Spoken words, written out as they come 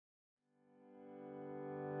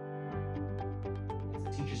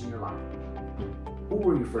teachers in your life. Who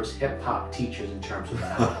were your first hip hop teachers in terms of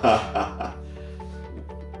that?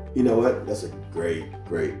 You know what? That's a great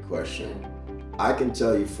question. I can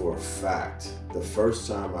tell you for a fact, the first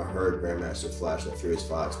time I heard Grandmaster Flash and the Furious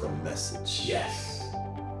Five's The Message. Yes.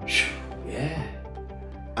 Yeah.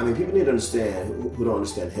 I mean, people need to understand, who don't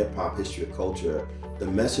understand hip hop history or culture, The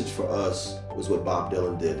Message for us was what Bob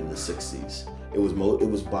Dylan did in the 60s. It was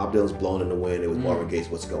Bob Dylan's Blowing in the Wind. It was Marvin Gaye's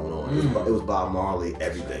What's Going On. It was Bob Marley,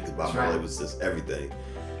 everything, because Bob Marley was just everything.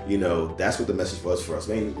 You know, that's what The Message was for us.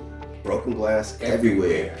 I mean, broken glass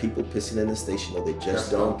everywhere. People pissing in the station, they just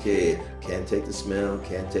don't care. Can't take the smell,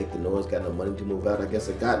 can't take the noise, got no money to move out. I guess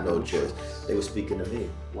I got no choice. They were speaking to me.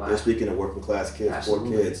 Wow. They were speaking to working class kids,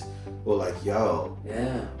 Absolutely. poor kids. Were like, yo.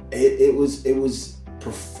 Yeah. It was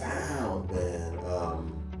profound, man.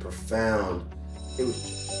 Profound. It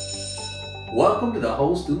was. Welcome to the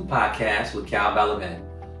Whole Student Podcast with Cal Balaban.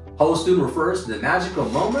 Whole Student refers to the magical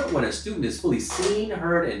moment when a student is fully seen,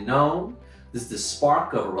 heard, and known. This is the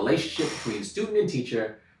spark of a relationship between student and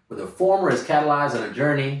teacher, where the former is catalyzed on a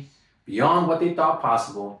journey beyond what they thought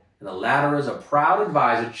possible, and the latter is a proud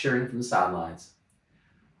advisor cheering from the sidelines.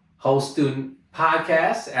 Whole Student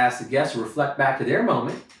Podcast asks the guests to reflect back to their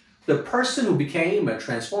moment, the person who became a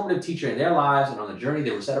transformative teacher in their lives and on the journey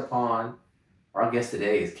they were set upon. Our guest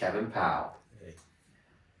today is Kevin Powell. Hey.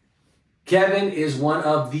 Kevin is one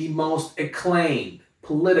of the most acclaimed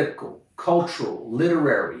political, cultural,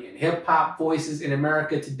 literary, and hip-hop voices in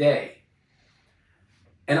America today.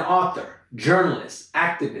 An author, journalist,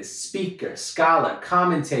 activist, speaker, scholar,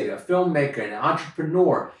 commentator, filmmaker, and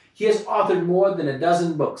entrepreneur. He has authored more than a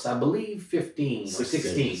dozen books, I believe 15 or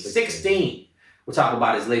 16. 16. We'll talk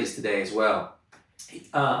about his latest today as well.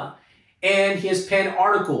 And he has penned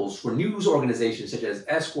articles for news organizations such as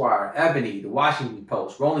Esquire, Ebony, The Washington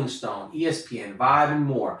Post, Rolling Stone, ESPN, Vibe, and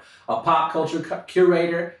more. A pop culture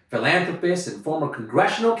curator, philanthropist, and former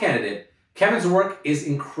congressional candidate, Kevin's work is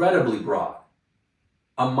incredibly broad.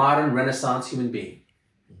 A modern Renaissance human being.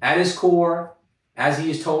 At his core, as he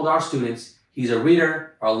has told our students, he's a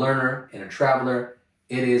reader, a learner, and a traveler.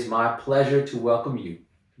 It is my pleasure to welcome you to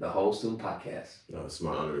the Whole Student Podcast. No, it's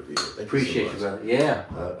my honor to be here. Thank Appreciate you so much. brother. Yeah.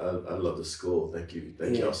 I love the school. Thank you.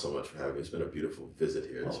 Thank y'all so much for having me. It's been a beautiful visit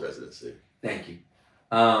here, this residency. Thank you.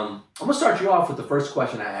 I'm going to start you off with the first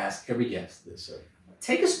question I ask every guest. Yes, sir.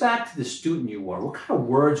 Take us back to the student you were. What kind of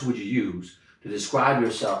words would you use to describe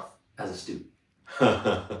yourself as a student?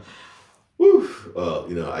 Woo. Well,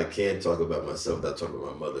 you know, I can't talk about myself without talking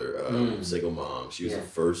about my mother, single mom. She was the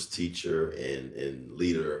first teacher and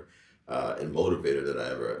leader and motivator that I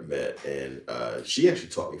ever met. And she actually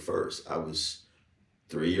taught me first. I was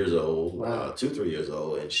 3 years old, 3 years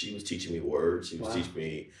old, and she was teaching me words. She was teaching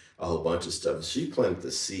me a whole bunch of stuff. And she planted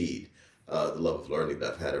the seed, the love of learning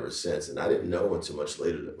that I've had ever since. And I didn't know until much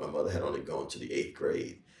later that my mother had only gone to the 8th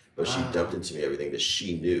grade, but she dumped into me everything that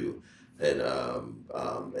she knew. And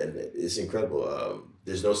it's incredible.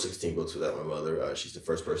 There's no 16 books without my mother. She's the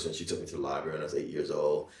first person. She took me to the library when I was 8 years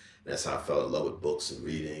old. And that's how I fell in love with books and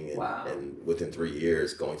reading. And within 3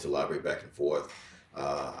 years, going to the library back and forth,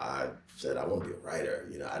 I said, I want to be a writer.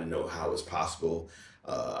 You know, I didn't know how it was possible.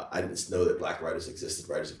 I didn't know that Black writers existed,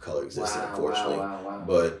 writers of color existed, unfortunately.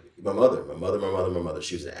 But my mother,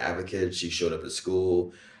 she was an advocate. She showed up at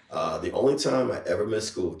school. The only time I ever missed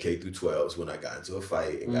school, K through 12, was when I got into a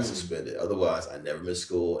fight and got suspended. Otherwise, I never missed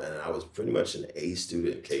school, and I was pretty much an A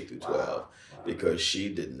student K through 12 because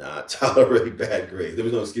she did not tolerate bad grades. There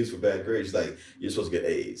was no excuse for bad grades. She's like, you're supposed to get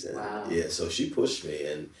A's. And so she pushed me,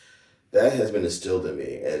 and that has been instilled in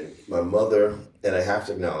me. And my mother, and I have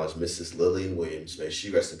to acknowledge Mrs. Lillian Williams, may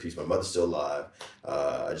she rest in peace. My mother's still alive.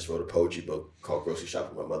 I just wrote a poetry book called Grocery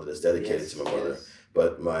Shopping with My Mother that's dedicated to my mother.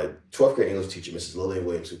 But my 12th grade English teacher, Mrs. Lillian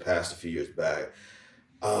Williams, who passed a few years back,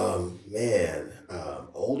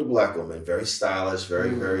 older Black woman, very stylish,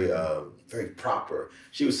 very proper.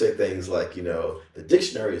 She would say things like, you know, the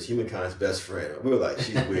dictionary is humankind's best friend. We were like,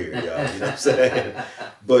 she's weird, y'all, you know what I'm saying?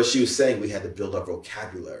 But she was saying we had to build our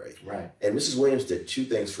vocabulary. Right. And Mrs. Williams did two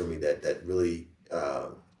things for me that really,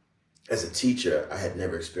 as a teacher, I had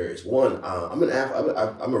never experienced. One, I'm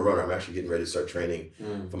a runner. I'm actually getting ready to start training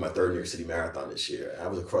for my 3rd New York City Marathon this year. I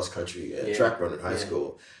was a cross country track runner in high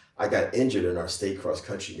school. I got injured in our state cross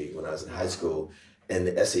country meet when I was in high school, and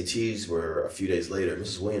the SATs were a few days later.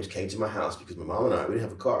 Mrs. Williams came to my house because my mom and I, we didn't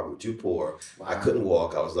have a car. We were too poor. I couldn't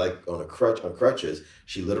walk. I was like on crutches.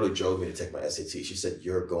 She literally drove me to take my SAT. She said,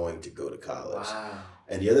 "You're going to go to college."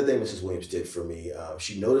 And the other thing Mrs. Williams did for me,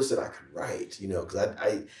 she noticed that I could write, you know, because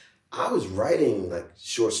I was writing like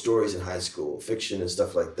short stories in high school, fiction and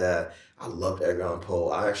stuff like that. I loved Edgar Allan Poe.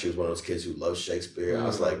 I actually was one of those kids who loved Shakespeare. I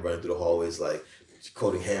was like running through the hallways like,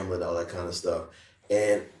 quoting Hamlet, all that kind of stuff.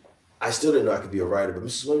 And I still didn't know I could be a writer, but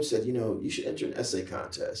Mrs. Williams said, you should enter an essay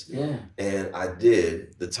contest. Yeah. And I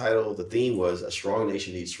did. The theme was A Strong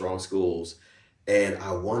Nation Needs Strong Schools. And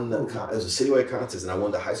I won it was a citywide contest, and I won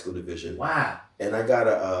the high school division. Wow. And I got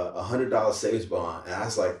a $100 savings bond. And I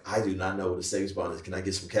was like, I do not know what a savings bond is. Can I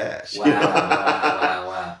get some cash? Wow,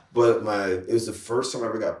 wow. But it was the first time I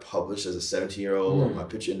ever got published as a 17-year-old. My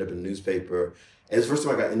picture ended up in the newspaper. And it's the first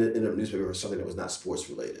time I got ended up in the newspaper for something that was not sports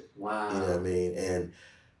related. Wow. You know what I mean? And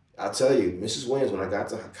I'll tell you, Mrs. Williams, when I got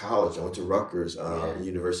to college, I went to Rutgers,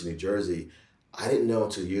 University of New Jersey. I didn't know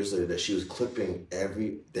until years later that she was clipping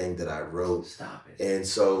everything that I wrote. Stop it. And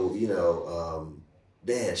so,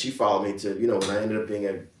 man, she followed me to, when I ended up being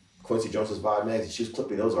at Quincy Jones's Vibe magazine, she was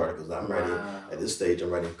clipping those articles. I'm writing, at this stage, I'm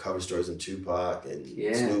writing cover stories in Tupac and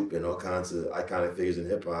Snoop and all kinds of iconic figures in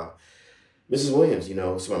hip hop. Mrs. Williams,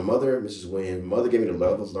 so my mother, Mrs. Williams, gave me the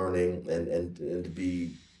love of learning and to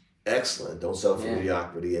be excellent. Don't settle for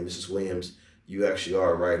mediocrity. And Mrs. Williams, you actually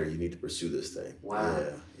are a writer. You need to pursue this thing.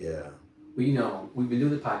 Wow. Yeah. Well, we've been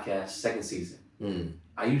doing the podcast second season.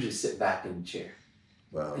 I usually sit back in the chair.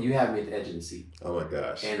 Wow. You have me at the edge of the seat. Oh my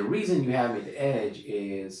gosh. And the reason you have me at the edge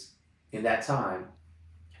is in that time,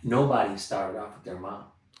 nobody started off with their mom.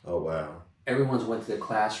 Oh wow. Everyone's went to the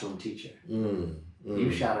classroom teacher.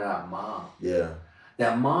 You shouted out mom. Yeah.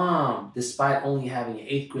 That mom, despite only having an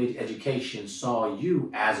 8th grade education, saw you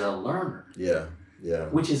as a learner. Yeah.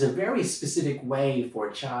 Which is a very specific way for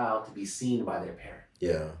a child to be seen by their parent.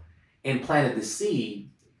 Yeah. And planted the seed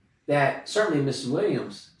that certainly Mrs.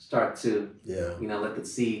 Williams started to, let the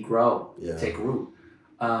seed grow, take root.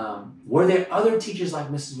 Were there other teachers like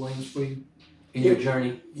Mrs. Williams for you in your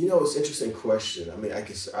journey? It's an interesting question. I mean,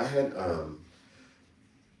 I had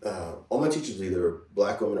all my teachers were either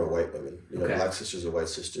black women or white women, black sisters or white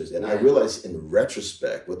sisters. And I realized in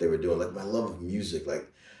retrospect what they were doing, like my love of music,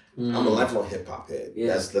 like I'm a lifelong hip hop head.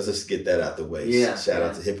 Yeah. Let's just get that out the way. Shout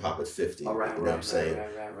out to hip hop at 50. All right, you know what I'm saying?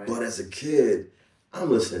 Right. But as a kid, I'm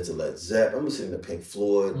listening to Led Zeppelin. I'm listening to Pink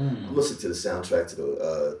Floyd. I'm listening to the soundtrack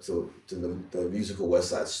to the musical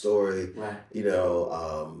West Side Story. Right.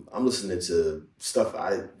 I'm listening to stuff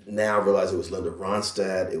I now realize it was Linda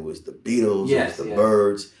Ronstadt. It was the Beatles. It was the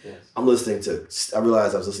Byrds. Yes. I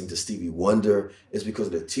realized I was listening to Stevie Wonder. It's because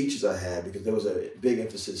of the teachers I had, because there was a big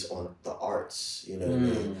emphasis on the arts. You know what I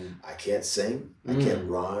mean? I can't sing. I can't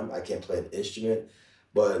rhyme. I can't play an instrument.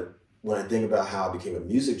 But when I think about how I became a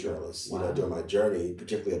music journalist, during my journey,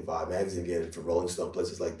 particularly at Vibe magazine again, and for Rolling Stone,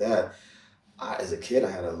 places like that, as a kid, I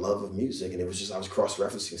had a love of music, and it was just, I was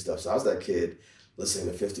cross-referencing stuff. So I was that kid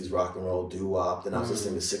listening to 50s rock and roll, doo-wop, then I was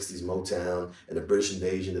listening to 60s Motown and the British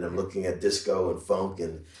Invasion, and I'm looking at disco and funk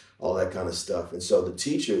and all that kind of stuff. And so the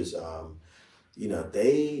teachers,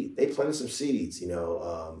 they planted some seeds,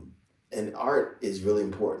 and art is really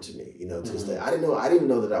important to me, to this day. I didn't even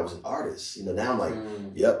know that I was an artist. Now I'm like,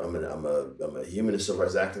 yep, I'm a humanist, civil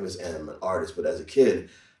rights activist, and I'm an artist. But as a kid,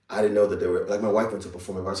 I didn't know that there were, like, my wife went to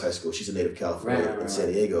performing arts high school. She's a native California in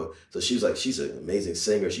San Diego. So she was like, she's an amazing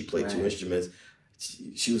singer. She played 2 instruments.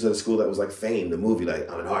 She was at a school that was like Fame, the movie, like,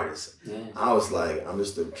 I'm an artist. Yeah. I was like, I'm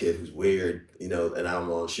just a kid who's weird, and I don't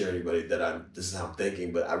want to share anybody that this is how I'm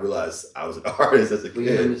thinking, but I realized I was an artist as a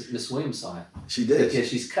kid. Miss Williams saw it. She did. Because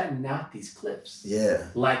she's cutting out these clips. Yeah.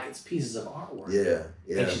 Like it's pieces of artwork. Yeah.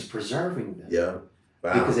 And she's preserving them. Yeah.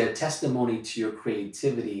 Wow. Because they're testimony to your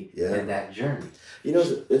creativity and that journey.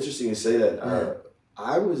 It's interesting you say that.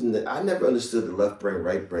 I never understood the left brain,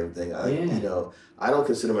 right brain thing. I don't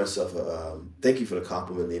consider myself thank you for the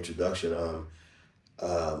compliment, the introduction.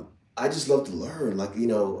 I just love to learn. Like,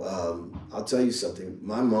 I'll tell you something.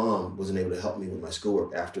 My mom wasn't able to help me with my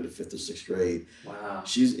schoolwork after the 5th or 6th grade. Wow.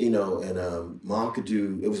 She's, mom could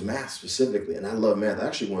do, it was math specifically. And I love math. I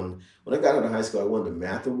actually won, when I got out of high school, I won the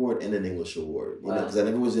math award and an English award. Because I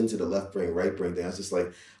never was into the left brain, right brain thing. I was just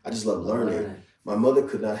like, I just love learning. My mother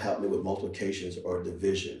could not help me with multiplications or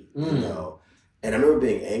division, And I remember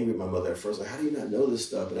being angry at my mother at first, like, how do you not know this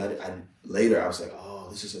stuff? And later I was like, oh,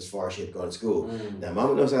 this is as far as she had gone to school. Now,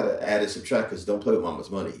 mama knows how to add and subtract, because don't play with mama's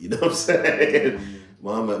money. You know what I'm saying?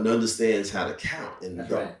 Mama understands how to count, and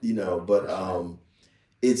but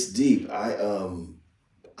it's deep. I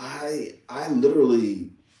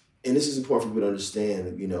literally, and this is important for people to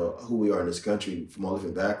understand, who we are in this country from all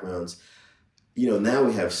different backgrounds. Now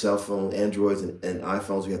we have cell phones, Androids, and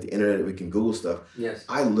iPhones. We have the internet. We can Google stuff. Yes.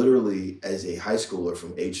 I literally, as a high schooler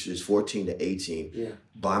from ages 14 to 18,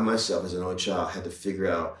 by myself as an only child, had to figure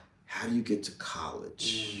out, how do you get to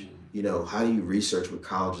college? how do you research what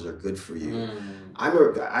colleges are good for you? I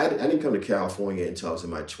remember I didn't come to California until I was in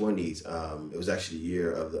my 20s. It was actually the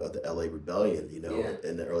year of the LA Rebellion,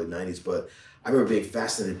 in the early 90s. But I remember being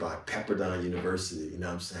fascinated by Pepperdine University, you know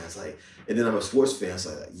what I'm saying? It's like, and then I'm a sports fan,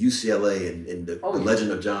 so like UCLA and the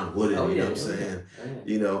legend of John Wooden, you know what I'm saying?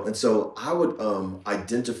 And so I would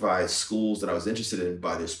identify schools that I was interested in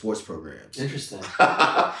by their sports programs. Interesting.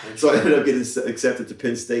 So I ended up getting accepted to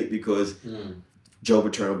Penn State because Joe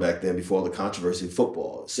Paterno back then, before all the controversy in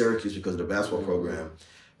football, Syracuse because of the basketball program.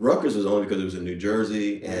 Rutgers was only because it was in New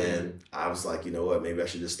Jersey, and I was like, you know what, maybe I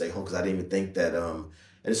should just stay home because I didn't even think that, and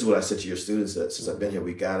this is what I said to your students, that since I've been here,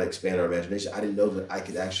 we got to expand our imagination. I didn't know that I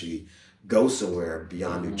could actually go somewhere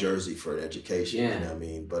beyond New Jersey for an education, you know what I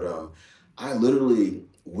mean? But I literally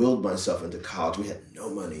willed myself into college. We had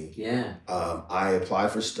no money. I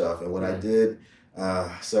applied for stuff, and what I did,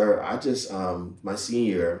 sir, I just, my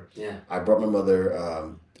senior year, I brought my mother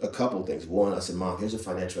a couple things. One, I said, Mom, here's a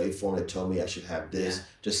financial aid form that told me I should have this.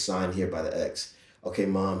 Just sign here by the X. Okay,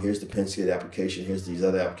 Mom, here's the Penn State application. Here's these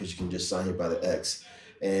other applications. You can just sign here by the X.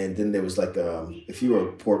 And then there was like, if you were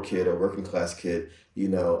a poor kid or working class kid, you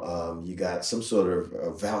got some sort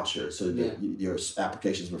of voucher so that your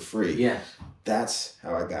applications were free. That's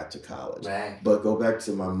how I got to college. But go back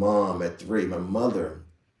to my mom at 3. My mother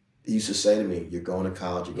used to say to me, you're going to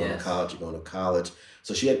college, you're going to college, you're going to college.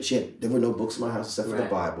 So there were no books in my house except for the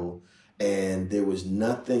Bible. And there was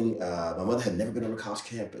nothing, my mother had never been on a college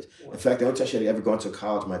campus. In fact, the only time she had ever gone to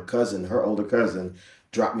college, my cousin, her older cousin,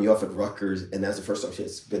 dropped me off at Rutgers, and that's the first time she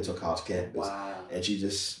had been to a college campus. And she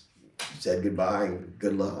just said goodbye and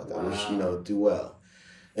good luck. I wish, do well.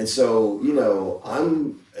 And so,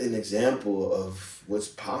 I'm an example of what's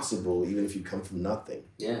possible even if you come from nothing.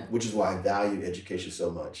 Which is why I value education so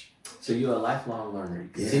much. So you're a lifelong learner. You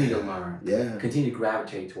continue to learn. Continue to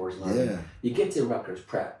gravitate towards learning. You get to Rutgers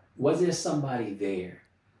Prep. Was there somebody there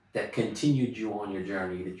that continued you on your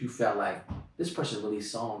journey that you felt like, this person really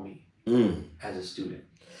saw me as a student?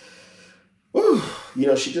 Whew.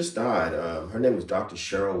 She just died. Her name was Dr.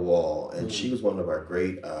 Cheryl Wall, and she was one of our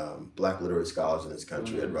great Black literary scholars in this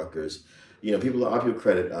country at Rutgers. A lot of people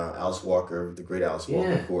credit Alice Walker, the great Alice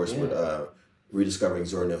Walker, of course, with rediscovering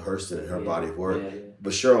Zora Neale Hurston and her body of work.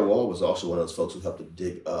 But Cheryl Wall was also one of those folks who helped to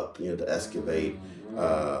dig up, to excavate,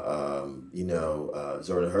 Zora Neale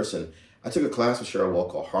Hurston. I took a class with Cheryl Wall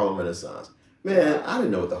called Harlem Renaissance. Man, I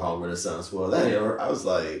didn't know what the Harlem Renaissance was. I was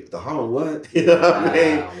like, the Harlem what? You know what I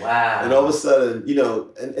mean? Wow. And all of a sudden,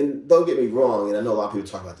 and don't get me wrong, and I know a lot of people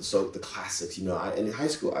talk about the classics. In high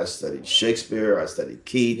school, I studied Shakespeare, I studied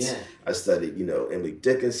Keats, I studied, Emily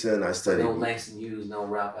Dickinson, I studied... No Langston Hughes, no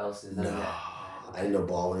Ralph Ellison, none of that. I didn't know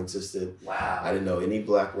Baldwin existed. Wow. I didn't know any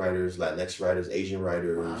Black writers, Latinx writers, Asian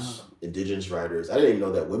writers, Indigenous writers. I didn't even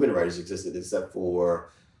know that women writers existed except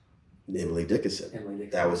for Emily Dickinson.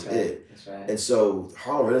 That was it. That's right. And so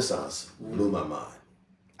Harlem Renaissance blew my mind.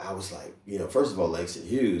 I was like, first of all, Langston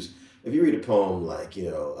Hughes, if you read a poem like,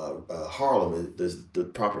 Harlem, there's the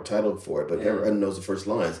proper title for it, but everyone knows the first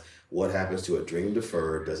lines. What happens to a dream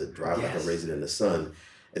deferred? Does it drive like a raisin in the sun?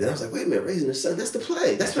 And then I was like, wait a minute, Raisin in the Sun, that's the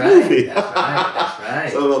play. That's the movie. That's right.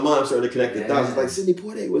 So my mom started to connect the dots. I was like, Sidney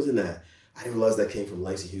Poitier was in that. I didn't realize that came from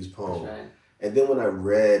Langston Hughes' poem. That's right. And then when I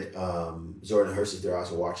read Zora Neale Hurston's There I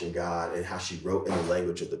Was Watching God and how she wrote in the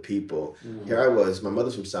language of the people, here I was, my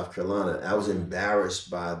mother's from South Carolina, and I was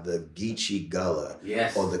embarrassed by the Geechee Gullah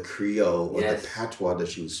or the Creole or the patois that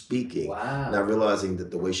she was speaking. Not realizing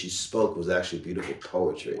that the way she spoke was actually beautiful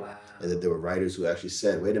poetry. And that there were writers who actually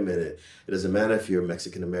said, wait a minute, it doesn't matter if you're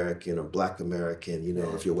Mexican American or Black American,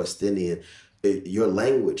 if you're West Indian, your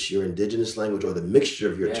language, your indigenous language or the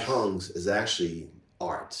mixture of your tongues is actually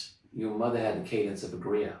art. Your mother had the cadence of a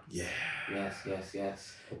griot. Yeah. Yes. Okay.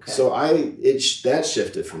 So that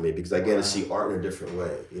shifted for me because I get to see art in a different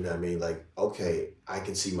way. You know what I mean? Like, okay, I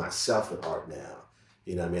can see myself in art now.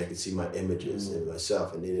 You know what I mean? I can see my images in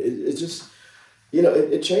myself. And it just,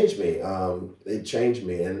 it changed me. It changed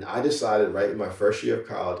me. And I decided right in my first year of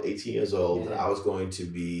college, 18 years old, that I was going to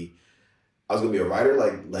be a writer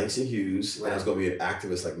like Langston Hughes, and I was going to be an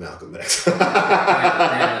activist like Malcolm X.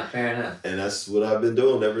 Fair enough. And that's what I've been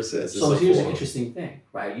doing ever since. So here's an interesting thing,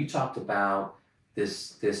 right? You talked about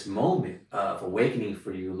this moment of awakening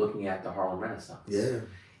for you looking at the Harlem Renaissance. Yeah.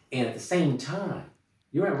 And at the same time,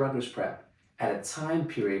 you're at Rutgers Prep at a time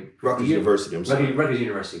period... Rutgers University, I'm sorry. Rutgers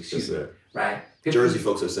University, excuse me. Right? Jersey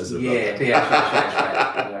folks are sensitive about that. Yeah,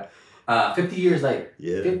 that's right. 50 years later.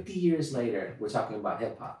 50 years later, we're talking about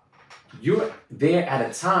hip-hop. You're there at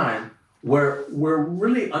a time we're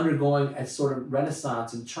really undergoing a sort of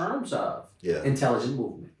renaissance in terms of intelligent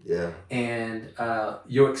movement. Yeah. And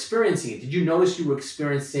you're experiencing it. Did you notice you were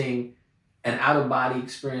experiencing an out-of-body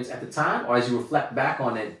experience at the time? Or as you reflect back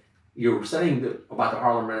on it, you're studying about the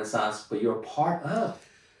Harlem Renaissance, but you're a part of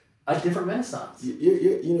a different Renaissance.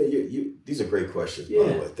 These are great questions, by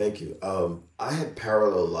the way. Thank you. I had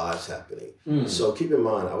parallel lives happening. So keep in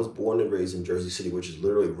mind, I was born and raised in Jersey City, which is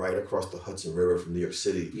literally right across the Hudson River from New York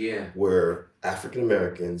City, where African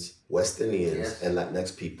Americans, West Indians, and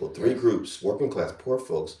Latinx people, three groups, working class, poor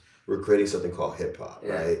folks, were creating something called hip hop,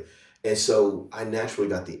 right? And so I naturally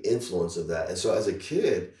got the influence of that. And so as a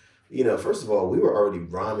kid, first of all, we were already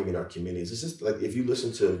rhyming in our communities. It's just like if you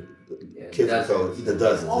listen to kids who go the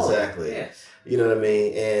dozens, exactly. Yes. You know what I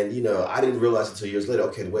mean? And I didn't realize until years later,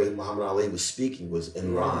 okay, the way Muhammad Ali was speaking was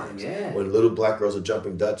in rhymes. Yeah. When little black girls are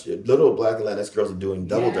jumping Dutch, little black and Latinx girls are doing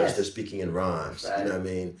double Dutch, they're speaking in rhymes. Right. You know what I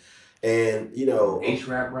mean? And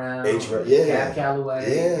H-Rap Brown, Cab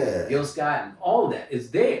Calloway, Gil Scott, and all of that is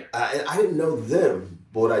there. I didn't know them.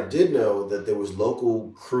 But I did know that there was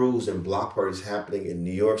local crews and block parties happening in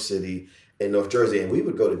New York City and North Jersey. And we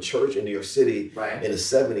would go to church in New York City in the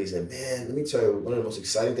 70s. And man, let me tell you, one of the most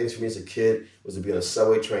exciting things for me as a kid was to be on a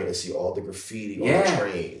subway train and see all the graffiti on the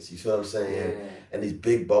trains. You feel what I'm saying? Yeah. And these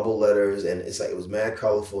big bubble letters. And it's like, it was mad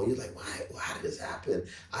colorful. And you're like, why did this happen?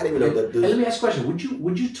 I didn't even know that. And let me ask you a question.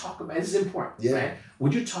 Would you talk about, this is important, right?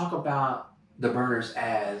 Would you talk about the burners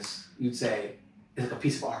as, you'd say, it's like a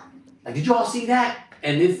piece of art? Like, did you all see that?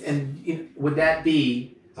 And would that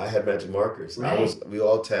be? I had magic markers. Right. We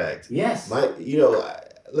all tagged. Yes.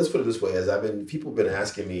 Let's put it this way: people have been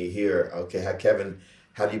asking me here, okay, Kevin,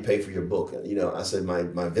 how do you pay for your book? And, I said my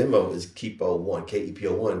Venmo is Kepo1,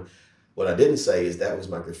 KEPO1. What I didn't say is that was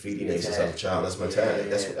my graffiti name since I was a child. That's my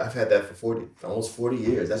tag. I've had that for almost 40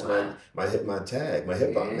 years. That's my tag, my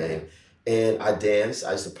hip hop name. And I danced.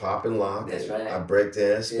 I used to pop and lock. That's right. I break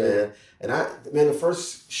dance, man. And the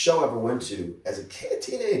first show I ever went to as a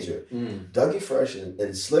teenager, Dougie Fresh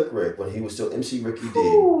and Slick Rick, when he was still MC Ricky D.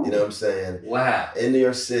 You know what I'm saying? Wow. In New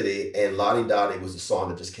York City, and Lottie Dottie was the song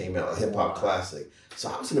that just came out, a hip hop classic. So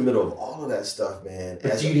I was in the middle of all of that stuff, man.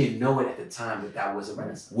 But you didn't know it at the time that was a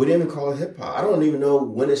Renaissance. We didn't even call it hip hop. I don't even know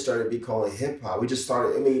when it started to be called hip hop. We just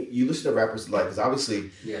started. I mean, you listen to rappers because obviously.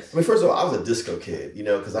 Yes. I mean, first of all, I was a disco kid,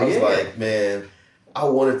 because I was like, man, I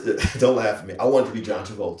wanted to. Don't laugh at me. I wanted to be John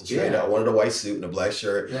Travolta. Straight up. I wanted a white suit and a black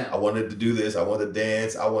shirt. Yeah. I wanted to do this. I wanted to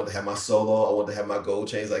dance. I wanted to have my solo. I wanted to have my gold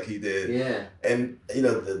chains like he did. Yeah. And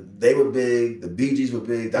they were big. The Bee Gees were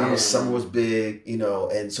big. Donna Summer was big.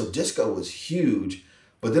 And so disco was huge.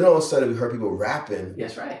 But then all of a sudden we heard people rapping,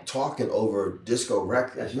 talking over disco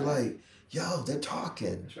records. You're like, yo, they're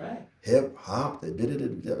talking. That's right. Hip hop.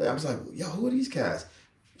 I was like, yo, who are these guys?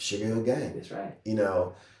 Sugar Hill Gang. That's right.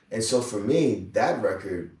 And so for me, that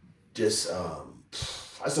record just,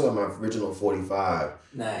 I still have my original 45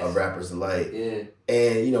 of Rapper's Delight. Yeah.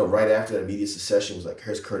 And, right after that immediate succession was like,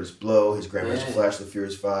 here's Curtis Blow, his Grandmaster Flash, The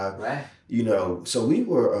Furious Five. Right. So we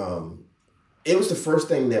were, it was the first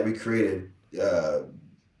thing that we created,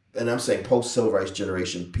 and I'm saying post-civil rights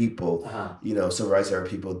generation people, civil rights era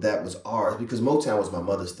people, that was ours because Motown was my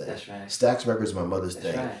mother's thing. That's right. Stax Records was my mother's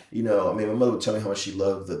thing. Right. My mother would tell me how much she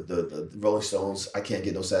loved the Rolling Stones. I Can't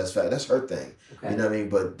Get No Satisfaction. That's her thing. Okay. You know what I mean?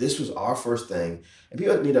 But this was our first thing. And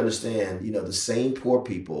people need to understand, the same poor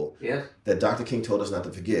people that Dr. King told us not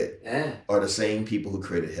to forget are the same people who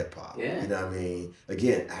created hip-hop. Yeah. You know what I mean?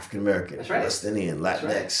 Again, African-American, West Indian,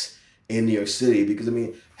 Latinx. In New York City, because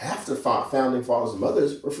half the founding fathers and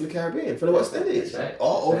mothers were from the Caribbean, from the West Indies,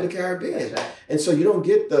 all over the Caribbean. And so you don't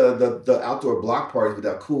get the outdoor block parties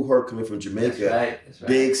without Cool Herc coming from Jamaica, That's right.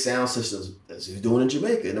 Big sound systems as he was doing in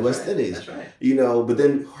Jamaica, in the West Indies. That's right. But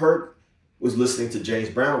then Herc was listening to James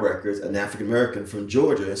Brown records, an African American from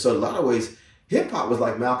Georgia, and so in a lot of ways, hip hop was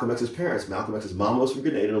like Malcolm X's parents. Malcolm X's mom was from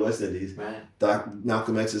Grenada in the West Indies. Right.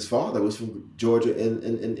 Malcolm X's father was from Georgia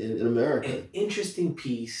in America. An interesting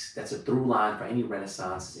piece that's a through line for any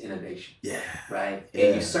Renaissance is innovation. Yeah. Right? Yeah.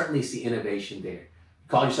 And you certainly see innovation there. You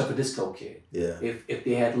call yourself a disco kid. Yeah. If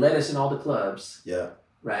they had lettuce in all the clubs,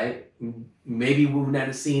 right, maybe we would not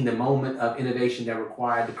have seen the moment of innovation that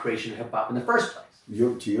required the creation of hip hop in the first place.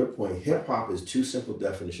 To your point, hip hop is two simple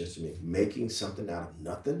definitions to me: making something out of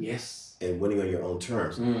nothing. Yes. And winning on your own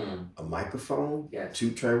terms. A microphone,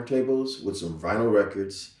 2 turntables with some vinyl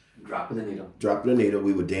records. Dropping the needle.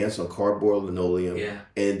 We would dance on cardboard linoleum.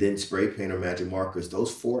 And then spray paint or magic markers.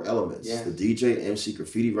 Those 4 elements: the DJ, MC,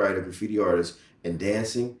 graffiti writer, graffiti artist, and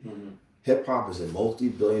dancing. Hip hop is a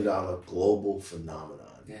multi-billion-dollar global phenomenon.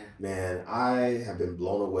 Yeah. Man, I have been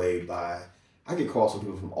blown away by I get calls from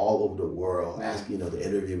people from all over the world asking, to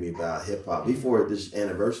interview me about hip hop before this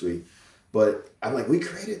anniversary. But I'm like, we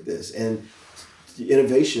created this. And the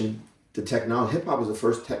innovation, the technology, hip hop was the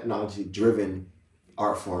first technology driven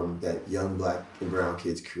art form that young Black and brown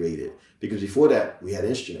kids created. Because before that, we had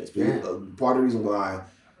instruments. Part of the reason why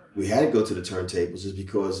we had to go to the turntables is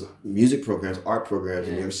because music programs, art programs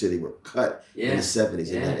in New York City were cut in the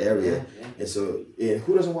 70s in that area. And so,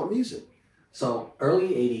 who doesn't want music? So early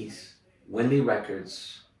 80s, Winley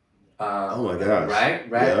Records. Oh my gosh. Right?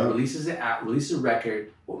 Yeah. Releases a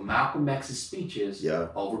record with Malcolm X's speeches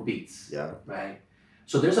over beats. Yeah. Right?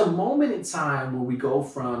 So there's a moment in time where we go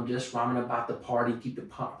from just rhyming about the party, keep the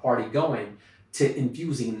party going, to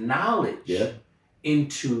infusing knowledge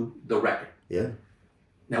into the record. Yeah.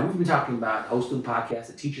 Now, we've been talking about hosting podcasts,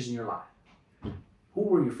 the teachers in your life. Who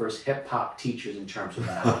were your first hip-hop teachers in terms of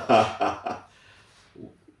knowledge?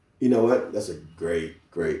 You know what? That's a great,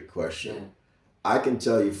 great question. Yeah. I can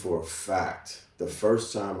tell you for a fact, the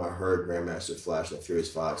first time I heard Grandmaster Flash and Furious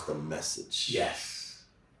Fox, The Message. Yes.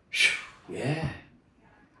 Yeah.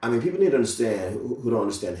 I mean, people need to understand, who don't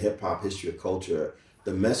understand hip-hop history or culture,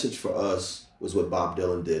 The Message for us was what Bob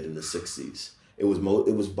Dylan did in the 60s. It was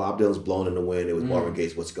Bob Dylan's Blowing in the Wind. It was Marvin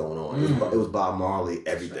Gaye's What's Going On. It was Bob Marley,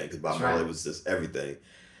 everything, because Bob Marley was just everything.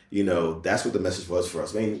 That's what The Message was for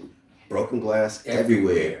us. I mean, broken glass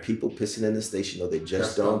everywhere. People pissing in the station. They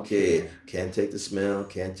just don't care. Can't take the smell.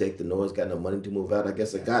 Can't take the noise. Got no money to move out. I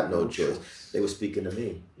guess I got no choice. They were speaking to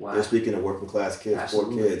me. Wow. They were speaking to working class kids,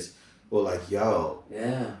 poor kids. Well, like, yo.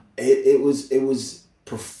 Yeah. It was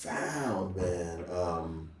profound,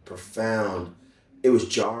 man. Profound. It was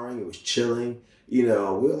jarring. It was chilling.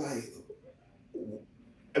 We're like,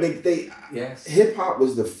 I mean, hip hop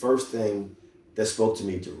was the first thing that spoke to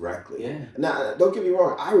me directly. Yeah. Now, don't get me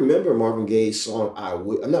wrong. I remember Marvin Gaye's song,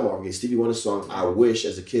 not Marvin Gaye, Stevie Wonder's song, I Wish,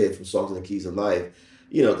 as a kid from Songs and the Keys of Life.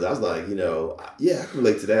 Because I was like, I can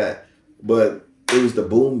relate to that. But it was the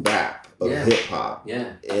boom bap of hip hop.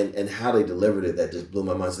 Yeah. And how they delivered it that just blew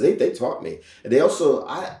my mind. So they taught me. And they also,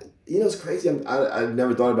 it's crazy. I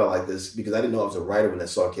never thought about it like this because I didn't know I was a writer when that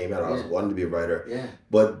song came out. I was wanting to be a writer. Yeah.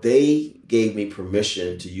 But they gave me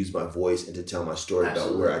permission to use my voice and to tell my story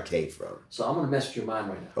about where I came from. So I'm going to mess with your mind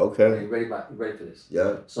right now. Okay. Are you ready for this?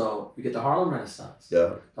 Yeah. So you get the Harlem Renaissance.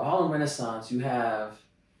 Yeah. The Harlem Renaissance, you have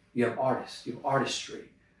artists, you have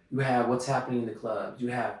artistry, you have what's happening in the clubs, you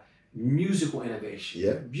have musical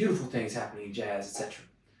innovation, beautiful things happening in jazz, etc.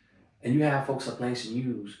 And you have folks like Langston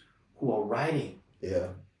Hughes who are writing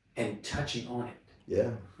and touching on it.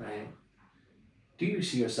 Yeah. Right? Do you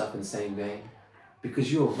see yourself in the same vein?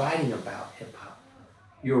 Because you're writing about hip hop.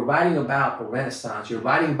 You're writing about a renaissance. You're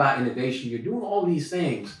writing about innovation. You're doing all these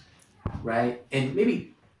things, right? And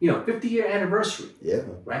maybe, 50-year anniversary. Yeah.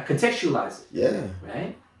 Right? Contextualize it. Yeah.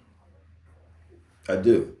 Right? I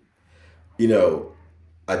do.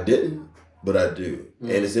 I didn't, but I do.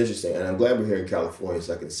 And it's interesting. And I'm glad we're here in California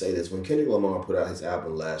so I can say this. When Kendrick Lamar put out his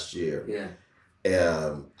album last year,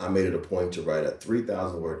 I made it a point to write a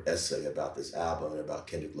 3,000-word essay about this album and about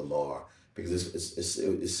Kendrick Lamar because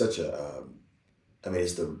it's such a,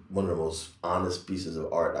 it's one of the most honest pieces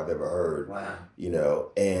of art I've ever heard. Wow.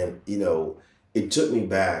 It took me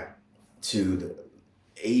back to the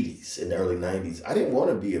 80s and the early 90s. I didn't want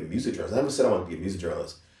to be a music journalist. I never said I wanted to be a music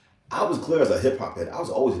journalist. I was clear as a hip hop head. I was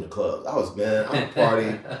always in the clubs. I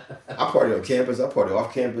party on campus. I party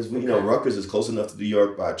off campus. Rutgers is close enough to New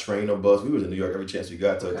York by train or bus. We was in New York every chance we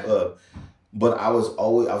got to a club. But I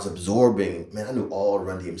was absorbing, man, I knew all the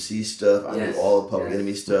Run DMC stuff. I knew all the Public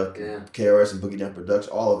Enemy stuff, KRS and Boogie Down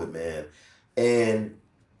Production, all of it, man. And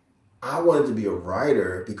I wanted to be a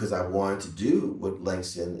writer because I wanted to do what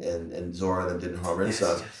Langston and Zora and them did in Harlem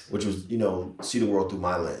Renaissance, which was, see the world through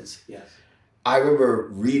my lens. Yes. I remember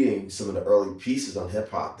reading some of the early pieces on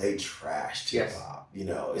hip hop. They trashed hip hop.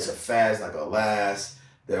 It's a fad like a last.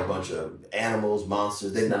 They're a bunch of animals,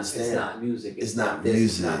 monsters. They didn't understand. It's not music. It's not music.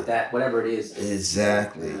 It's not that. Whatever it is.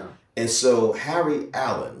 Exactly. Yeah. And so Harry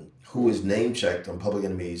Allen, who is name checked on Public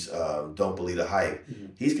Enemy's "Don't Believe the Hype,"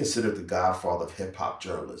 he's considered the godfather of hip hop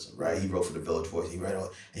journalism. Right? He wrote for the Village Voice. He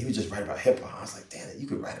would just write about hip hop. I was like, damn it, you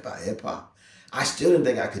could write about hip hop. I still didn't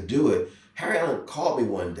think I could do it. Harry Allen called me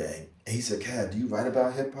one day. And he said, Cav, do you write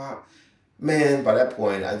about hip hop? Man, by that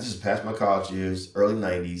point, I just passed my college years, early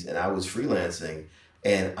 90s, and I was freelancing,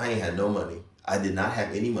 and I ain't had no money. I did not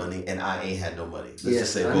have any money, and I ain't had no money. Let's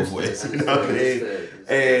just say both ways.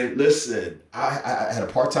 And listen, I had a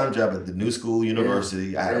part-time job at the New School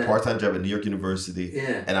University. I had a part-time job at New York University,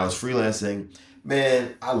 and I was freelancing.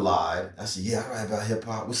 Man, I lied. I said, I write about hip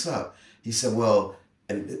hop. What's up? He said, well,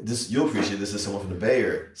 and this you'll appreciate this as someone from the Bay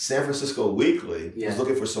Area. San Francisco Weekly was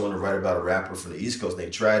looking for someone to write about a rapper from the East Coast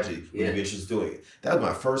named Tragedy, who would be interested in doing it. That was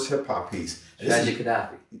my first hip hop piece. Tragedy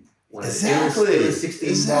Gaddafi.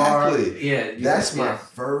 Exactly. Yeah. That's my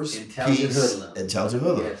first Intelligent piece. Hoodlum. Intelligent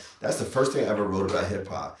Hoodlum. Yes. That's the first thing I ever wrote about hip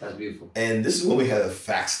hop. That's beautiful. And this is when we had to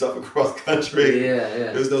fax stuff across the country. Yeah.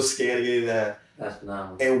 There was no scanning any of that. That's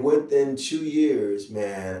phenomenal. And within 2 years,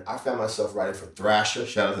 man, I found myself writing for Thrasher.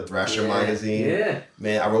 Shout out to Thrasher magazine. Yeah.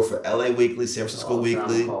 Man, I wrote for LA Weekly, San Francisco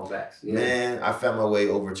Weekly. Yeah. Man, I found my way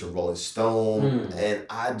over to Rolling Stone. And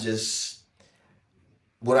I just,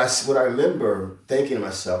 what I remember thinking to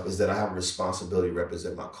myself is that I have a responsibility to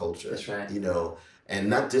represent my culture. That's right. You know, and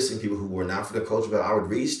not dissing people who were not for the culture, but I would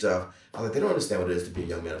read stuff. I was like, they don't understand what it is to be a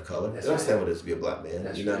young man of color. They don't understand what it is to be a black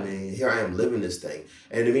man. You know what I mean? Here I am living this thing.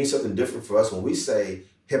 And it means something different for us. When we say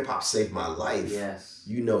hip hop saved my life,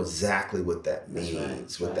 you know exactly what that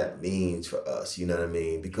means, what that means for us. You know what I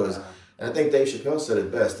mean? Because, and I think Dave Chappelle said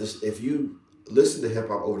it best, if you listen to hip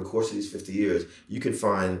hop over the course of these 50 years, you can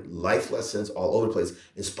find life lessons all over the place.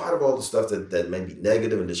 In spite of all the stuff that may be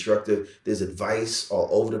negative and destructive, there's advice all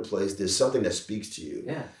over the place. There's something that speaks to you.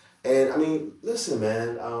 Yeah. And I mean, listen,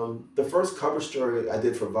 man, the first cover story I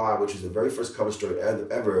did for Vibe, which was the very first cover story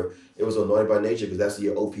ever, it was on Naughty by Nature because that's the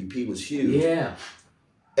year OPP was huge. Yeah.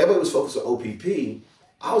 Everybody was focused on OPP.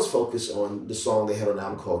 I was focused on the song they had on an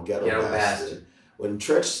album called Ghetto Bastard. When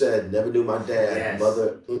Tretch said, never knew my dad,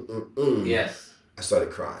 mother, I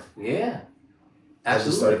started crying. Yeah. Absolutely. I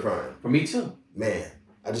just started crying. For me too. Man,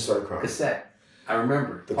 I just started crying. Cassette. I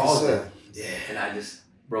remember. The cassette. Yeah. And I just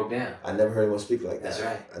broke down. I never heard anyone speak like that. That's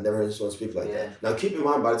right. I never heard anyone speak like that. Now, keep in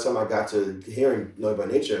mind, by the time I got to hearing Naughty by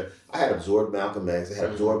Nature, I had absorbed Malcolm X. I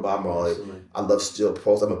had absorbed Bob Marley. Absolutely. I love Steel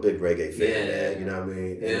Pulse. I'm a big reggae fan, man. You know what I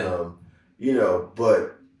mean? Yeah. And, you know,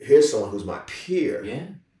 but here's someone who's my peer. Yeah.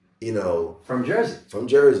 You know. From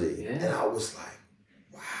Jersey. Yeah. And I was like,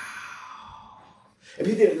 wow. And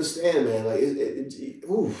people didn't understand, man. Like,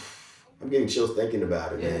 oof. I'm getting chills thinking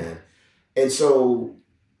about it, man. And so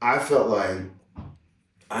I felt like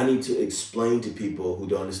I need to explain to people who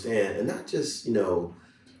don't understand, and not just, you know,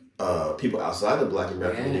 people outside the Black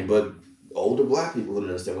American community, but older Black people who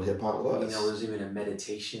didn't understand what hip hop was. You know, there's even a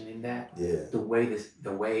meditation in that. Yeah. The way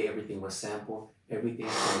everything was sampled,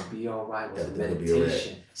 everything's gonna be all right was a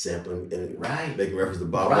meditation. Sampling and making reference to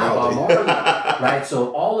Bob Marley. Right.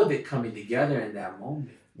 So all of it coming together in that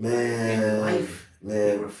moment. Man. And life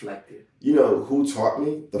being reflected. You know who taught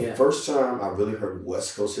me? The first time I really heard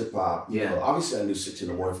West Coast hip hop, you know, obviously I knew 6 in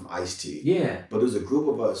the Morning from Ice-T. Yeah. But there was a group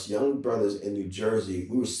of us, young brothers in New Jersey.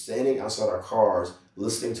 We were standing outside our cars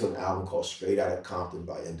listening to an album called Straight Outta Compton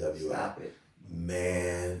by NWA. Stop it.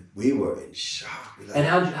 Man, we were in shock. And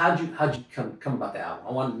how'd you come about the album?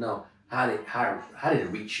 I want to know how did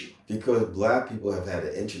it reach you? Because Black people have had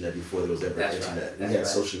the internet before there was ever internet. We had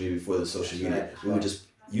social media before there was social media. We would just,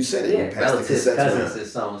 you said it, you passed the cassette cousins and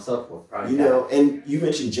so on and so forth. Probably you know, and you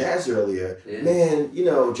mentioned jazz earlier. Yeah. Man, you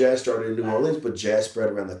know, jazz started in New Orleans, but jazz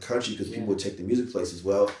spread around the country because people would take the music places.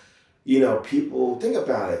 Well, you know, people, think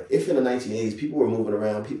about it. If in the 1980s, people were moving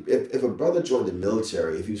around, if a brother joined the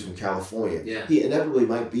military, if he was from California, he inevitably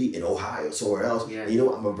might be in Ohio, somewhere else. Yeah. And you know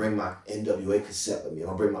what? I'm going to bring my NWA cassette with me. I'm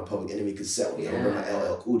going to bring my Public Enemy cassette with me. I'm going to bring my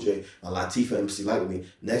LL Cool J, my Latifah MC Light with me.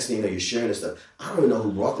 Next thing you know, you're sharing this stuff. I don't even know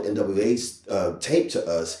who brought the NWA tape to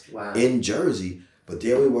us in Jersey, but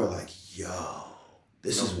there we were like, yo,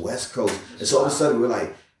 this is West Coast. And so all of a sudden we're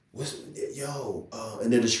like,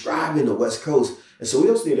 and they're describing the West Coast. And so we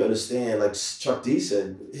also need to understand, like Chuck D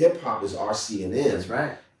said, hip hop is our CNN. That's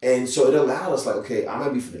right. And so it allowed us, like, okay, I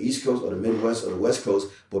might be from the East Coast or the Midwest or the West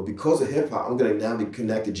Coast, but because of hip hop, I'm going to now be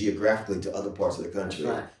connected geographically to other parts of the country.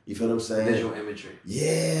 That's right. You feel what I'm saying? Visual imagery.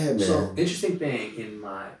 Yeah, man. So interesting thing in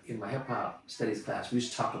my hip hop studies class, we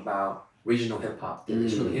used to talk about regional hip hop.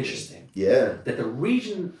 It's really interesting. Yeah. That the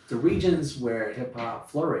regions where hip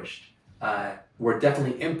hop flourished were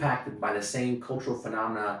definitely impacted by the same cultural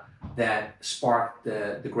phenomena that sparked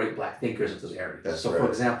the great Black thinkers of those areas. For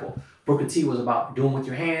example, Booker T was about doing with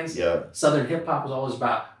your hands. Yeah. Southern hip hop was always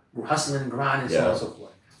about hustling and grinding, so on and so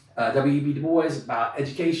forth. W.E.B. Du Bois about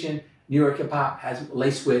education. New York hip hop has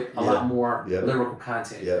laced with a lot more lyrical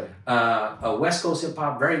content. Yeah. West Coast hip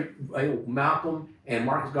hop, Malcolm and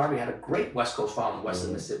Marcus Garvey had a great West Coast following west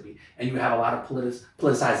of Mississippi, and you have a lot of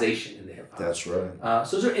politicization in the hip hop. That's right.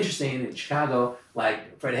 So those are interesting. In Chicago,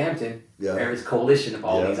 like Fred Hampton, there is a coalition of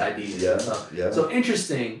all these ideas. So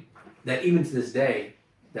interesting that even to this day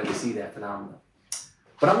that we see that phenomenon.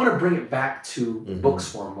 But I want to bring it back to books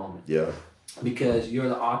for a moment. Yeah. Because you're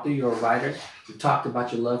the author, you're a writer. You talked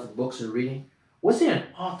about your love for books and reading. Was there an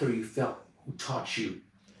author you felt who taught you?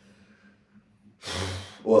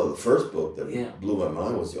 Well, the first book that blew my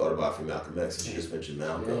mind was the autobiography of Malcolm X, and she just mentioned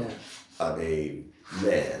Malcolm. Yeah. I mean,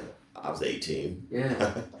 man, I was 18.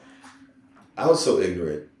 Yeah. I was so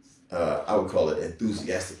ignorant. I would call it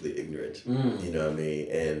enthusiastically ignorant. You know what I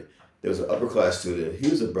mean? And there was an upper class student. He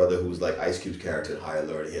was a brother who was like Ice Cube's character in Higher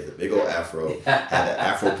Learning. He had the big old afro, had the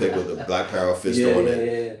afro pick with the Black Power fist on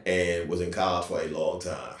it, and was in college for a long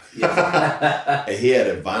time. And he had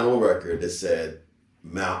a vinyl record that said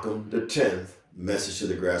Malcolm the 10th, Message to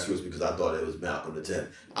the Grassroots, because I thought it was Malcolm the 10th.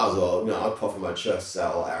 I was all, I was puffing my chest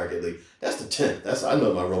out all arrogantly. That's the 10th. I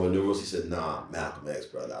know my Roman numerals. He said, nah, Malcolm X,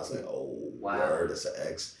 brother. I was like, oh, word, that's an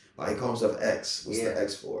X. Why he calls himself X? What's the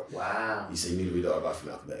X for? Wow. He said, you need to read the autobiography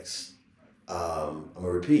of Malcolm X. I'm going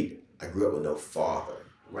to repeat. I grew up with no father.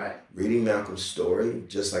 Right. Reading Malcolm's story,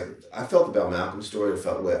 just like I felt about Malcolm's story, I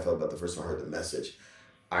felt the way I felt about the first time I heard the message.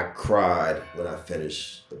 I cried when I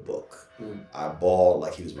finished the book. I bawled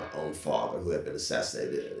like he was my own father who had been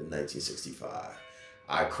assassinated in 1965.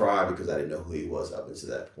 I cried because I didn't know who he was up until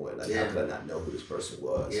that point. Like, how could I not know who this person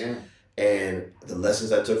was? Yeah. And the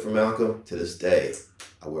lessons I took from Malcolm, to this day,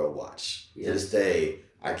 I wear a watch. Yeah. To this day,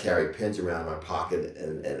 I carry pens around in my pocket,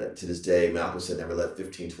 and to this day, Malcolm said never let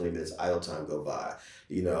 15, 20 minutes idle time go by.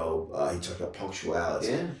 He talked about punctuality.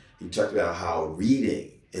 Yeah. He talked about how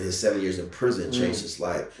reading in his 7 years in prison changed his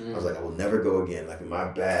life. I was like, I will never go again. Like, in my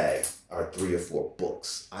bag are 3 or 4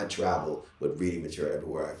 books. I travel with reading material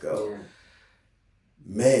everywhere I go. Yeah.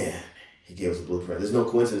 Man, he gave us a blueprint. There's no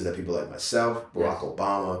coincidence that people like myself, Barack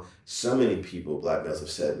Obama, so many people, black males, have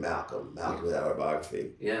said Malcolm with our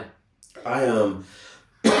biography. Yeah.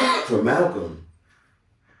 For Malcolm,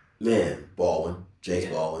 man, James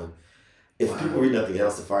Baldwin. If people read nothing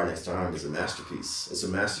else, The Fire Next Time is a masterpiece. It's a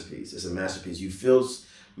masterpiece. You feel,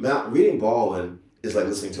 reading Baldwin is like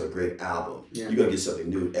listening to a great album. Yeah. You're going to get something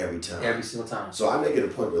new every time. Every single time. So I make it a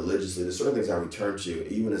point religiously. There's certain things I return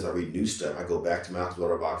to, even as I read new stuff. I go back to Malcolm's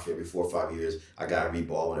autobiography every 4 or 5 years. I got to read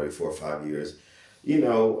Baldwin every 4 or 5 years.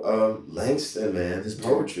 Langston, man, his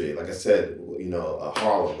poetry. Like I said,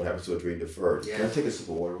 Harlem, What Happens to a Dream Deferred. Yeah. Can I take a sip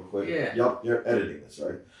of water real quick? Yeah. Yup, you're editing this,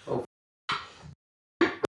 right? Oh.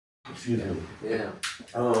 Excuse me. Yeah.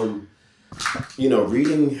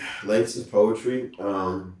 Reading Langston's poetry,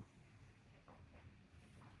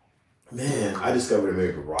 man, I discovered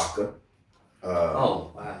America Baraka.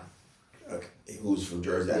 Oh, wow. Who's from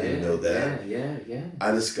Jersey. I didn't know that. Yeah.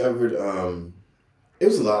 I discovered, it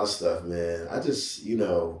was a lot of stuff, man. I just,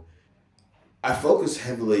 I focused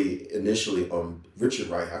heavily initially on Richard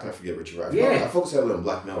Wright. How can I forget Richard Wright? Yeah. I focused heavily on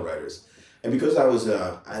black male writers. And because I'm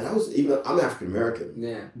African American.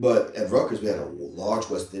 Yeah. But at Rutgers, we had a large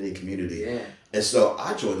West Indian community. Yeah. And so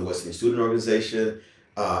I joined the West Indian Student Organization.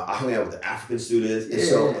 I hung out with the African students. And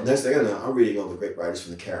so next thing I know, I'm reading all the great writers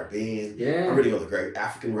from the Caribbean. Yeah. I'm reading all the great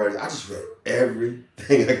African writers. I just read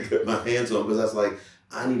everything I could get my hands on because I was like,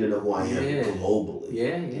 I need to know who I am globally.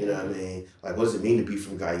 Yeah. You know what I mean? Like, what does it mean to be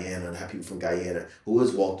from Guyana and have people from Guyana? Who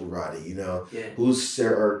is Walter Roddy? Who's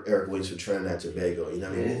Sir Eric Williams from Trinidad and Tobago? You know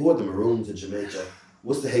what I mean? Who are the Maroons in Jamaica?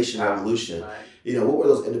 What's the Haitian Revolution? Right. What were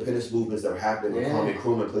those independence movements that were happening with Kwame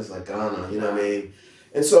Nkrumah in places like Ghana? You know what I mean?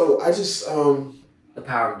 And so I just... the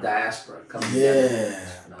power of diaspora coming together.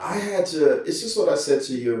 Yeah. I had to... It's just what I said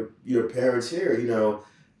to your parents here,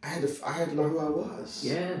 I had to know who I was.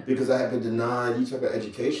 Yeah. Because I had been denied. You talk about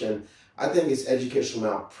education. I think it's educational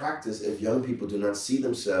malpractice if young people do not see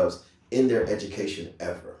themselves in their education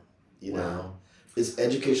ever. It's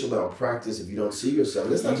educational malpractice if you don't see yourself.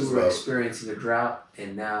 It's not just about experiencing a drought,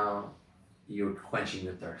 and now you're quenching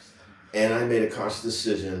the thirst. And I made a conscious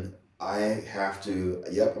decision. I have to.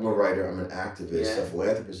 Yep, I'm a writer. I'm an activist, a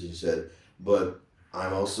philanthropist, as you said. But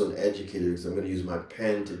I'm also an educator because I'm going to use my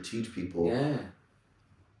pen to teach people. Yeah.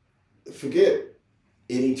 Forget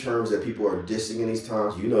any terms that people are dissing in these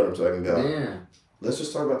times. You know what I'm talking about. Yeah. Let's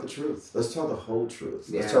just talk about the truth. Let's tell the whole truth.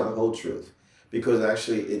 Let's tell the whole truth. Because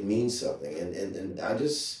actually it means something. And I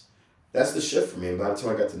just, that's the shift for me. And by the time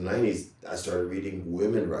I got to the 90s, I started reading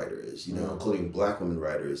women writers, including black women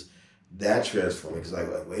writers. That transformed me because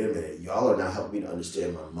like, wait a minute, y'all are now helping me to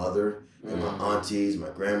understand my mother and my aunties, my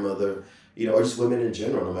grandmother, or just women in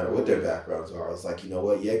general, no matter what their backgrounds are. It's like, you know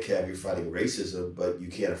what, yeah, Kev, you're fighting racism, but you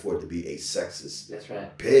can't afford to be a sexist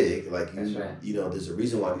pig. Like, there's a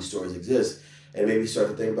reason why these stories exist. And maybe start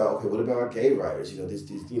to think about, okay, what about our gay writers? These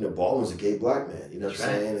Baldwin's a gay black man, what I'm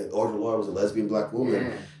saying? And Audre Lorde was a lesbian black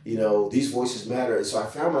woman. Yeah. These voices matter. And so I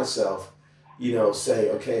found myself, say,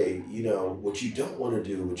 okay, what you don't want to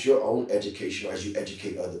do with your own education as you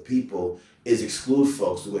educate other people is exclude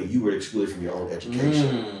folks the way you were excluded from your own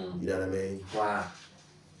education. You know what I mean? Wow.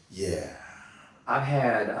 Yeah. I've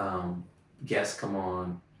had guests come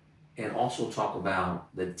on and also talk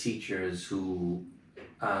about the teachers who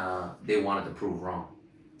they wanted to prove wrong.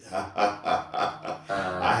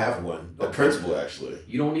 I have one. A principal, actually.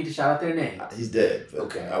 You don't need to shout out their name. He's dead. But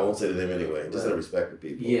okay. I won't say the name anyway. Just out of respect for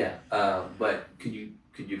people. Yeah. But could you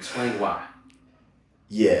explain why?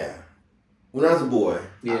 Yeah. When I was a boy,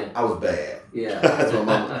 yeah. I was bad. Yeah. That's my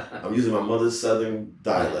mama. I'm using my mother's southern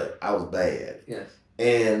dialect. I was bad. Yes.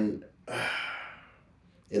 And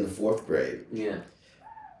in the 4th grade,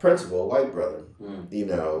 principal, white brother, you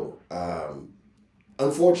know,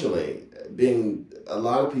 unfortunately, being a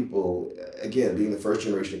lot of people, again, being the first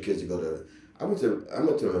generation of kids to go to, I went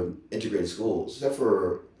to integrated schools, except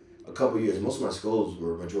for a couple of years. Most of my schools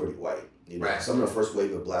were majority white. You know, right. Some of the first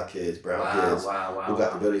wave of black kids, brown kids, who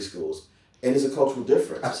got to go to these schools. And it's a cultural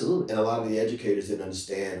difference. Absolutely. And a lot of the educators didn't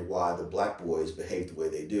understand why the black boys behaved the way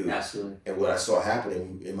they do. Absolutely. And what I saw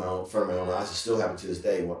happening in front of my own eyes, is still happening to this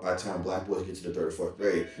day. By the time black boys get to the 3rd or 4th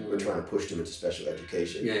grade, we're trying to push them into special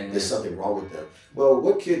education. There's something wrong with them. Well,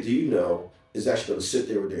 what kid do you know is actually going to sit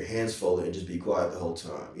there with their hands folded and just be quiet the whole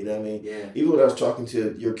time? You know what I mean? Yeah. Even when I was talking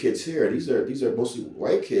to your kids here, these are mostly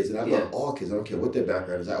white kids, and I love all kids. I don't care what their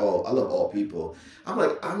background is. I love all people. I'm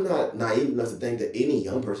like, I'm not naive enough to think that any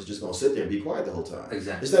young person is just going to sit there and be quiet the whole time.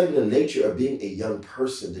 Exactly. It's not even the nature of being a young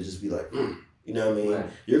person to just be like, you know what I mean? Right.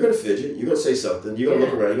 You're going to fidget. You're going to say something. You're going to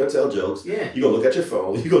look around. You're going to tell jokes. Yeah. You're going to look at your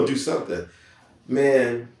phone. You're going to do something.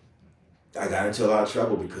 Man, I got into a lot of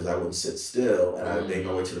trouble because I wouldn't sit still, and I made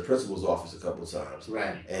my way to the principal's office a couple of times.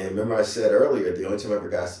 Right. And remember I said earlier, the only time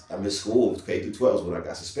I missed school, K through 12, was when I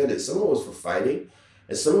got suspended. Some of it was for fighting,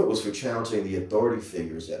 and some of it was for challenging the authority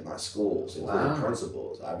figures at my schools, including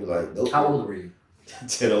principals. I'd be like, those. How old were you?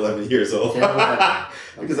 10, 11 years old. 10, 11.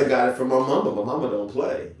 Because I got it from my mama. My mama don't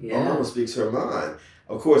play. Yeah. My mama speaks her mind.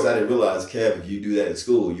 Of course, I didn't realize, Kev, if you do that in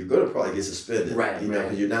school, you're going to probably get suspended. Right. You know,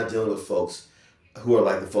 because you're not dealing with folks who are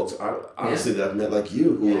like the folks, honestly, that I've met like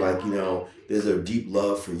you, who are like, you know, there's a deep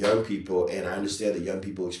love for young people, and I understand that young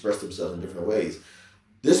people express themselves in different ways.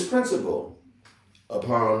 This principal,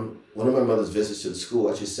 upon one of my mother's visits to the school,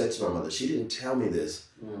 I just said to my mother, she didn't tell me this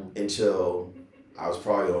until I was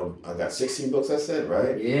probably I got 16 books, I said,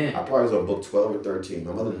 right? Yeah. I probably was on book 12 or 13.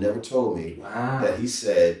 My mother never told me that he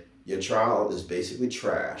said, your child is basically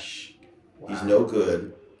trash. Wow. He's no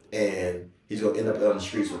good, and he's going to end up on the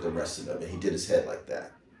streets with the rest of them. And he did his head like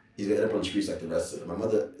that. He's going to end up on the streets like the rest of them. My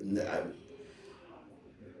mother,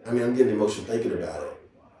 I'm getting emotional thinking about it.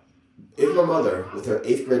 If my mother, with her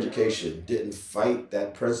 8th grade education, didn't fight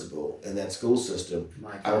that principal and that school system,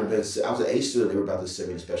 I would have been, I was an A student, they were about to send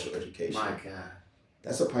me to special education. My God.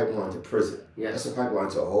 That's a pipeline to prison. Yes. That's a pipeline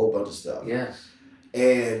to a whole bunch of stuff. Yes.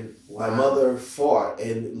 And my mother fought,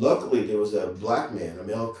 and luckily there was a black man, black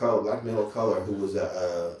male of color, who was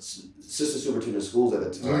a assistant superintendent of schools at the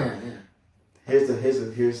time. Yeah.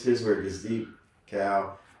 Here's where it gets deep,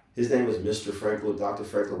 Cal. His name was Mr. Franklin, Dr.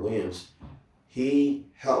 Franklin Williams. He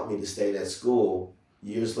helped me to stay at school.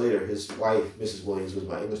 Years later, his wife, Mrs. Williams, was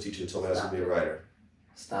my English teacher, told me I was going to be a writer.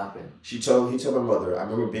 Stop it. He told my mother, I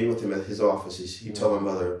remember being with him at his office, he told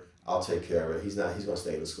my mother, I'll take care of it. He's going to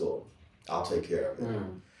stay in the school. I'll take care of it.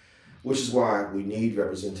 Which is why we need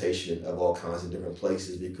representation of all kinds of different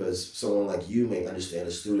places, because someone like you may understand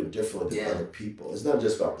a student differently than other people. It's not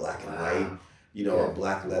just about black and white, or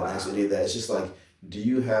black, Latinx, any of that. It's just like, do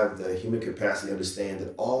you have the human capacity to understand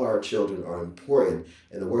that all our children are important,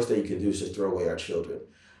 and the worst thing you can do is just throw away our children?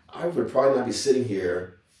 I would probably not be sitting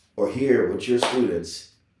here or here with your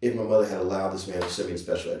students if my mother had allowed this man to send me to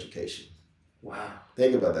special education. Wow.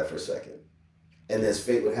 Think about that for a second. And as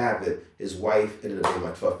fate would have it, his wife ended up being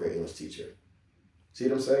my 12th grade English teacher. See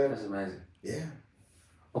what I'm saying? That's amazing. Yeah.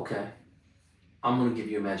 Okay. I'm going to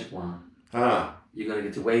give you a magic wand. Huh. You're going to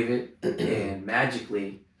get to wave it, and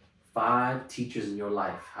magically, 5 teachers in your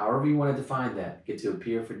life, however you want to define that, get to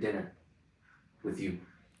appear for dinner with you.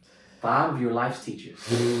 5 of your life's teachers.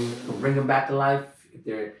 You can bring them back to life.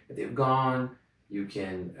 If they've gone, you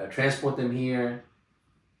can transport them here.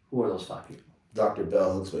 Who are those 5 people? Dr.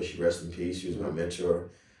 Bell Hooks, may she rest in peace. She was my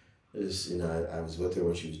mentor. I was with her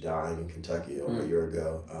when she was dying in Kentucky over a year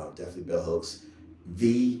ago. Definitely Bell Hooks.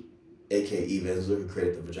 V, a.k.a. Eve Ensler, who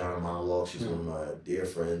created the Vagina Monologue. She's one of my dear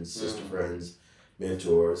friends, sister friends,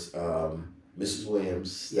 mentors. Mrs.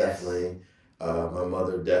 Williams, definitely. My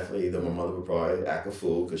mother, definitely. Though my mother would probably act a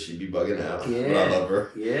fool because she'd be bugging out. Yeah. But I love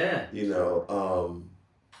her. Yeah. Number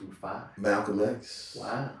 5. Malcolm X.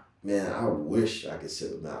 Wow. Man, I wish I could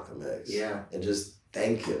sit with Malcolm X. Yeah. And just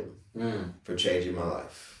thank him for changing my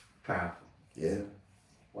life. Powerful. Yeah.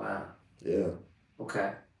 Wow. Yeah.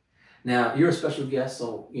 Okay. Now, you're a special guest,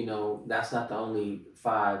 so, that's not the only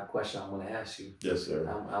 5 questions I'm going to ask you. Yes, sir.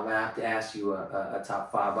 I'm going to have to ask you a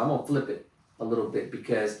top 5, but I'm going to flip it a little bit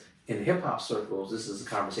because in hip hop circles, this is a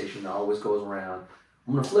conversation that always goes around.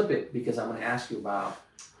 I'm going to flip it because I'm going to ask you about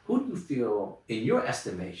who do you feel, in your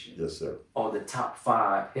estimation, yes, sir, are the top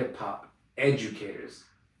 5 hip hop educators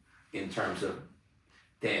in terms of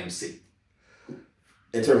the MC?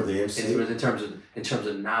 In terms of the MC? In terms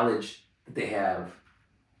of knowledge that they have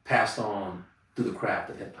passed on through the craft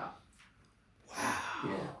of hip hop. Wow.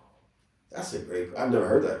 Yeah. That's a great. I've never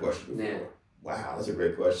heard that question before. Yeah. Wow, that's a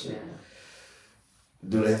great question. Yeah.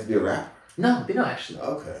 Do they have to be a rapper? No, they don't actually.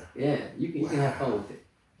 Okay. Yeah, you can have fun with it.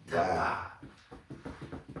 Wow.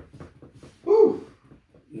 Woo.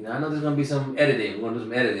 I know there's gonna be some editing. We're gonna do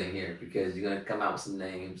some editing here because you're gonna come out with some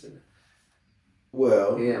names and.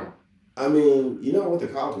 Well. Yeah. I mean, I went to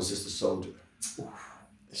college with Sister Soldier.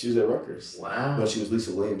 She was at Rutgers. Wow. No, she was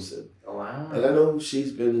Lisa Williamson. Oh, wow. And I know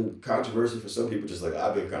she's been controversial for some people, just like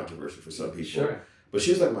I've been controversial for some people. Sure. But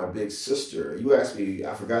she was like my big sister. You asked me,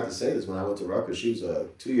 I forgot to say this, when I went to Rutgers, she was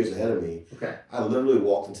 2 years ahead of me. Okay. I literally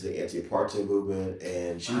walked into the anti-apartheid movement,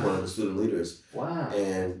 and she was one of the student leaders. Wow.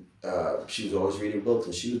 And she was always reading books,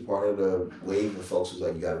 and she was part of the wave of folks who was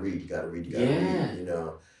like, you gotta read, you gotta read, you gotta read,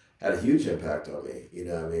 Had a huge impact on me,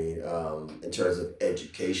 in terms of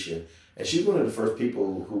education. And she's one of the first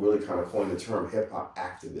people who really kind of coined the term hip-hop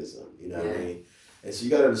activism, what I mean? And so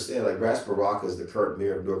you got to understand, like Ras Baraka is the current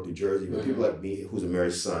mayor of Newark, New Jersey, but people like me, who's a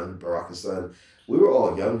mayor's son, Baraka's son, we were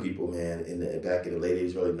all young people, man, back in the late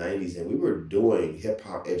 80s, early 90s, and we were doing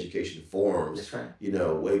hip-hop education forums, That's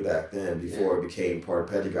right. Way back then, before it became part of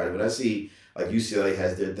pedagogy. When I see, like UCLA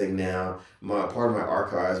has their thing now, part of my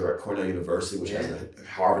archives are at Cornell University, which has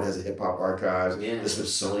Harvard has a hip-hop archives, the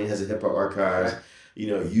Smithsonian has a hip-hop archives,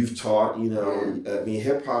 you've taught, I mean,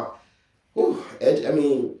 hip-hop,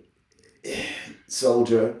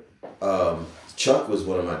 Soldier, Chuck was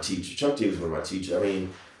one of my teachers. Chuck T was one of my teachers. I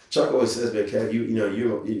mean, Chuck always says, "Man,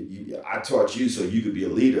 Kev, I taught you so you could be a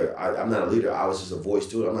leader. I'm not a leader. I was just a voice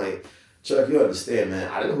to it." I'm like, Chuck, you understand,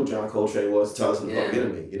 man. I didn't know who John Coltrane was to tell us in the Public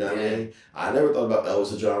Enemy. You know what I mean? I never thought about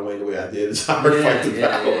Elvis or John Wayne the way I did. It's hard to fight the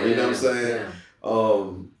power. You know what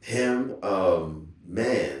I'm saying?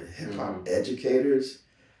 Man, hip hop educators.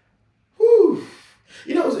 Whew.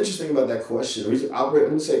 What's interesting about that question? I'm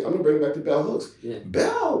gonna bring it back to Bell Hooks. Yeah.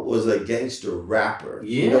 Bell was a gangster rapper.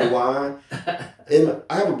 Yeah. You know why? And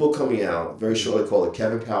I have a book coming out very shortly called The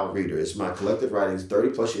Kevin Powell Reader. It's my collective writings, 30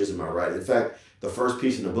 plus years of my writing. In fact, the first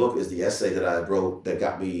piece in the book is the essay that I wrote that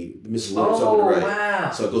got me Mrs. Williams up to write.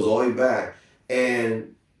 Wow. So it goes all the way back.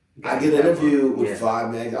 And I did an interview with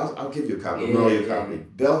Vibe magazine. I'll give you a copy. I'll mail you a copy.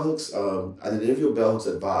 Bell Hooks, I did an interview with Bell Hooks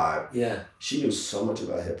at Vibe. Yeah. She knew so much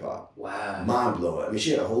about hip hop. Wow. Mind blowing. I mean,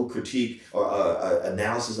 she had a whole critique or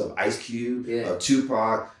analysis of Ice Cube,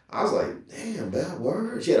 Tupac. I was like, damn, Bell,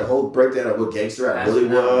 word. She had a whole breakdown of what gangster rap really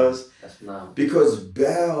was. That's phenomenal. Because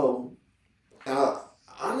Bell,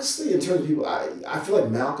 honestly, in terms of people, I feel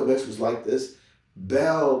like Malcolm X was like this.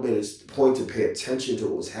 Bell made a point to pay attention to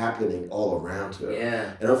what was happening all around her.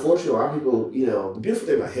 Yeah. And unfortunately, a lot of people, the beautiful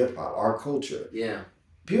thing about hip hop, our culture,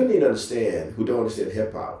 people need to understand who don't understand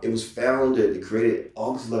hip hop. It was founded, it created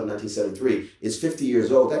August 11, 1973. It's 50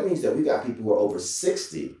 years old. That means that we got people who are over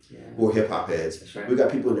 60 who are hip hop heads. That's right. We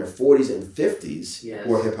got people in their 40s and 50s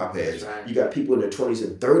who are hip hop heads. Right. You got people in their 20s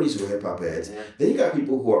and 30s who are hip hop heads. Yeah. Then you got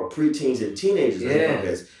people who are preteens and teenagers who are hip hop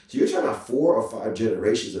heads. So you're talking about 4 or 5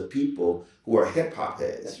 generations of people who are hip hop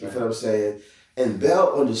heads. That's you right. feel what I'm saying? And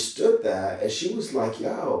Belle understood that, and she was like,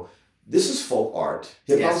 yo, this is folk art.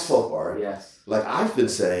 Hip hop is folk art. Yes. Like I've been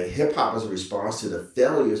saying, hip hop is a response to the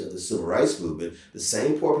failures of the civil rights movement. The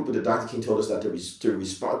same poor people that Dr. King told us not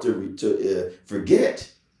to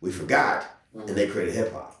forget, we forgot, and they created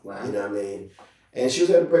hip hop. Wow. You know what I mean? And she was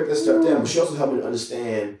able to break that stuff down, but she also helped me to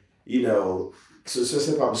understand, so since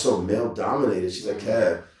hip hop is so male dominated, she's like,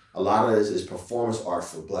 Kev, a lot of this is performance art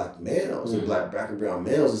for black males and black and brown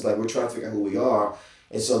males. It's like we're trying to figure out who we are.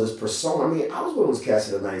 And so this persona, I mean, I was one of those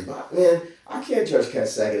cats in the 90s, but man, I can't judge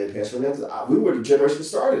cats sagging in pants right now because we were the generation that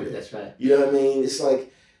started it. That's right. You know what I mean? It's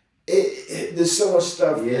like, there's so much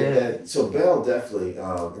stuff that, so Belle definitely, in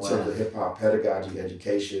terms of hip hop pedagogy,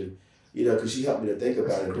 education, because she helped me to think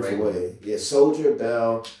about it in a different way. Yeah, Soldier,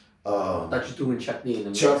 Belle. I thought you threw in Chuck D in the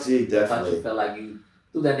mix. Chuck D, definitely. I thought you felt like you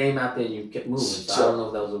threw that name out there and you kept moving. So I don't know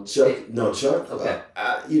if that was a Chuck. No, Chuck. Okay.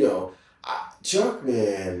 Chuck,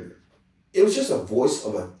 man, it was just a voice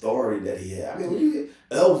of authority that he had. I mean,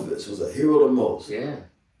 Elvis was a hero the most. Yeah.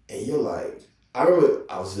 And you're like, I remember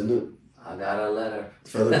I was in I got a letter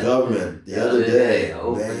from the government the other day. I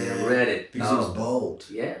opened it and read it. Because he was bold.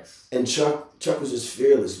 Yes. And Chuck was just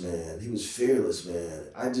fearless, man. He was fearless, man.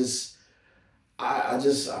 I was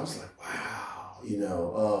like, wow, you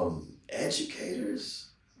know, educators.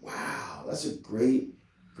 Wow, that's a great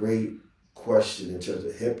question in terms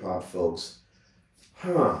of hip hop folks.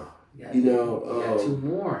 Huh. Yeah, you know, got two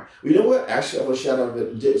more. You know what? Actually, I want to shout out,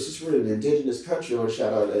 since we're in an indigenous country, I want to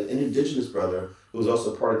shout out an indigenous brother who was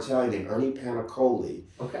also part Italian named Ernie Panacoli.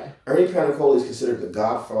 Okay. Ernie Panacoli is considered the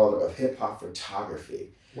godfather of hip hop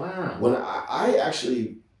photography. Wow. When I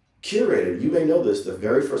actually curated, you may know this, the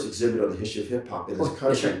very first exhibit on the history of hip hop in this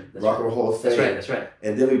country, Rock and Roll Hall of Fame. That's right.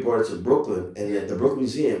 And then we brought it to Brooklyn, and at the Brooklyn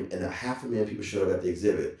Museum, and 500,000 people showed up at the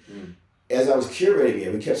exhibit. As I was curating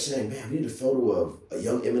it, we kept saying, man, we need a photo of a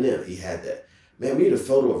young Eminem. He had that. Man, we need a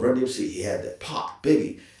photo of Run DMC. He had that. Pop,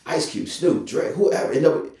 Biggie, Ice Cube, Snoop, Dre, whoever.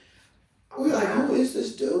 And we're like, who is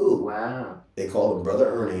this dude? Wow. They called him Brother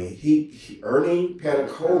Ernie. Ernie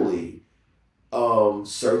Panacoli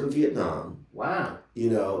served in Vietnam. Wow.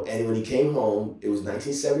 You know, and when he came home, it was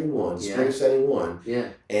 1971, spring of 71. Yeah.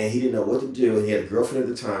 And he didn't know what to do. And he had a girlfriend at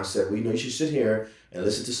the time, said, well, you know, you should sit here and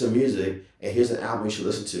listen to some music. And here's an album you should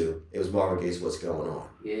listen to. It was Marvin Gaye's What's Going On.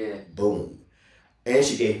 Yeah. Boom. And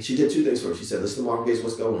she did two things for him. She said, listen to Marvin Gaye's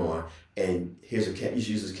What's Going On. And here's you should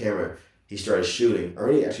use this camera. He started shooting.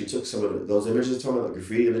 Ernie actually took some of those images, talking about the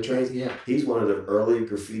graffiti in the trains. Yeah. He's one of the early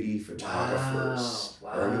graffiti photographers.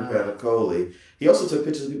 Wow. Ernie Panacoli. He also took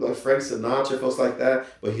pictures of people like Frank Sinatra, folks like that,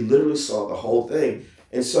 but he literally saw the whole thing.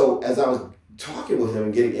 And so as I was talking with him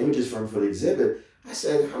and getting images from him for the exhibit, I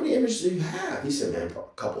said, how many images do you have? He said, man,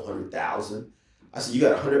 a couple 100,000. I said, you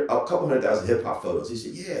got a couple 100,000 hip hop photos. He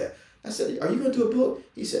said, yeah. I said, are you going to do a book?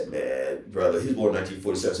 He said, man, brother, he was born in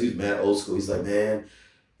 1947, so he was mad old school. He's like, man,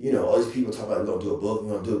 you know, all these people talk about, we're going to do a book, we're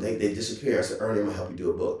going to do it. They disappear. I said, Ernie, I'm going to help you do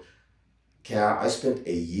a book. Cal, I spent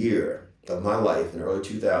a year of my life in the early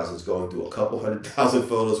 2000s going through a couple 100,000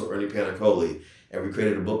 photos of Ernie Panacoli, and we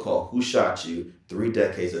created a book called Who Shot You? 3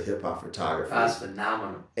 Decades of Hip Hop Photography. That's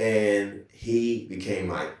phenomenal. And he became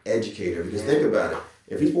my educator, because think about it.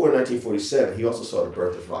 If he's born in 1947, he also saw the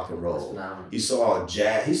birth of rock and roll. He saw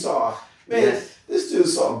jazz. He saw, this dude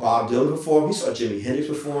saw Bob Dylan perform. He saw Jimi Hendrix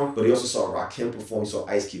perform, but he also saw Rakim perform. He saw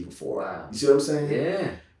Ice Cube perform. Wow. You see what I'm saying?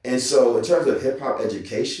 Yeah. And so in terms of hip hop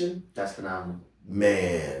education, that's phenomenal.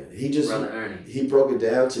 Man, Brother Ernie. He broke it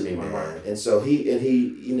down to me, man. And so he,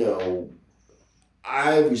 you know,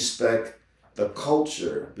 I respect the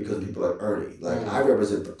culture because of people like Ernie. Like I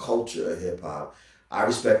represent the culture of hip hop. I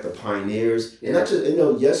respect the pioneers, and not just, you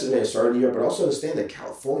know, yes, it started in New York, but also understand that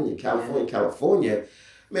California,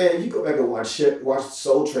 man, you go back and watch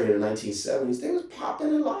Soul Train in the 1970s, they was popping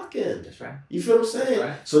and locking. That's right. You feel what I'm saying?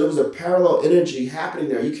 Right. So there was a parallel energy happening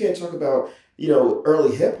there. You can't talk about, you know,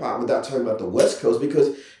 early hip hop without talking about the West Coast,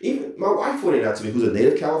 because even my wife pointed out to me, who's a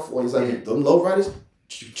native Californian, like them lowriders,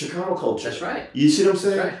 Chicano culture. That's right. You see what I'm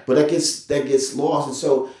saying? Right. But that gets lost, and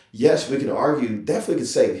so yes, we can argue, definitely could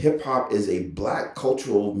say hip hop is a black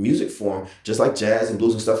cultural music form, just like jazz and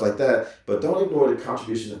blues and stuff like that. But don't ignore the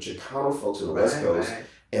contributions of Chicano folks in the West Coast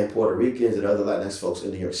and Puerto Ricans and other Latinx folks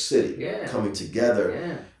in New York City coming together.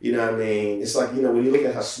 Yeah. You know what I mean? It's like, you know, when you look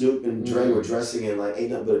at how Snoop and Dre were dressing in like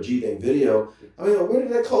Ain't Nothing But a G-Thing video, I mean, where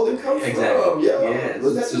did that clothing come from? Yeah.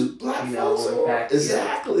 Was that just black folks?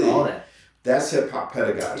 Exactly. All that. That's hip hop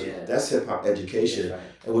pedagogy. Yeah. That's hip hop education. Right.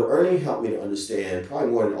 And what Ernie helped me to understand, probably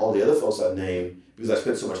more than all the other folks I've named, because I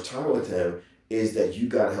spent so much time with him, is that you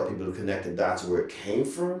got to help people to connect the dots of where it came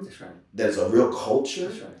from. That's right. That it's a real culture.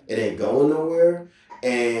 That's right. It ain't going nowhere.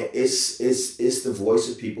 And it's the voice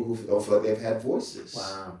of people who don't feel like they've had voices.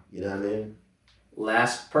 Wow. You know what I mean?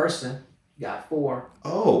 Last person, got 4.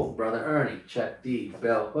 Oh. Brother Ernie, Chuck D,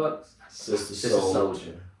 Bell Hooks, Sister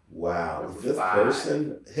Soldier. Wow. Number 5th 5.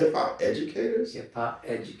 person, hip hop educators? Hip hop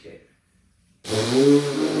educator.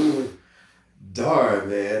 Darn,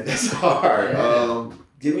 man, that's hard. Yeah.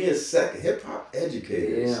 Give me a second. Hip hop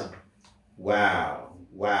educators. Yeah. Wow.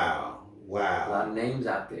 A lot of names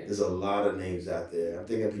out there. There's a lot of names out there. I'm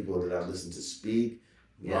thinking of people that I've listened to speak,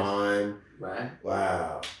 rhyme. Right.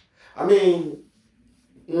 Wow. I mean,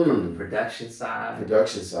 from the production side.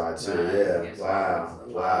 Too, yeah. Yes, Wow. A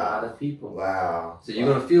lot of people. Wow. So you're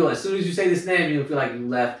going to feel, as soon as you say this name, you're going to feel like you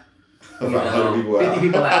left about 100 people 50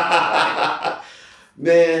 people out.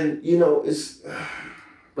 Man, you know, it's...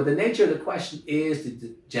 But the nature of the question is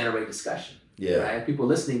to generate discussion. Yeah. Right? People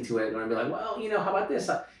listening to it are going to be like, well, you know, how about this?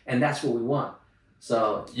 And that's what we want.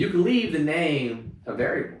 So you can leave the name a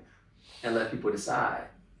variable and let people decide.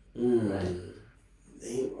 Right?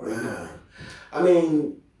 Wow. I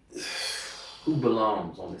mean... Who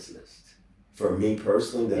belongs on this list? for me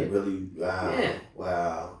personally, that really, Yeah.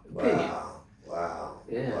 wow.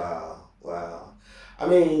 I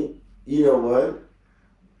mean, you know what?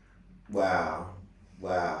 Wow.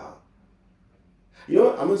 You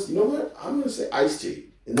know what? I'm gonna say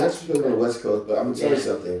Ice-T. And that's because I'm on the West Coast, but I'm gonna tell you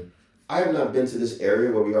something. I have not been to this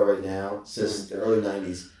area where we are right now since the early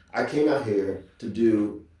 90s. I came out here to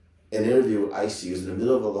do an interview with Ice-T. It was in the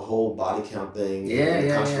middle of the whole body count thing.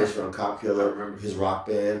 The controversy around Cop Killer, his rock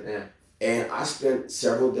band. Yeah. And I spent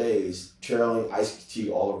several days trailing Ice-T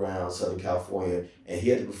all around Southern California, and he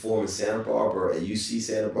had to perform in Santa Barbara at UC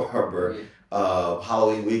Santa Barbara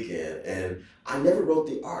Halloween weekend. And I never wrote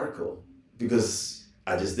the article because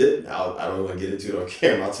I just didn't. I don't want to get into it on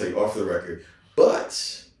camera. I'll tell you off the record.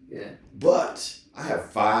 But I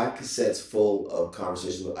have 5 cassettes full of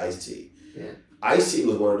conversations with Ice-T. Yeah. Ice-T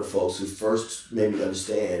was one of the folks who first made me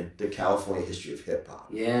understand the California history of hip hop.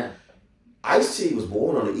 Yeah. Ice-T was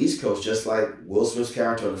born on the East Coast, just like Will Smith's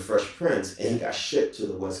character on The Fresh Prince, and he got shipped to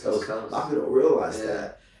the West Coast. A lot of people don't realize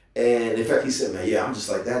that. And in fact, he said, man, I'm just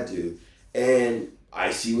like that dude. And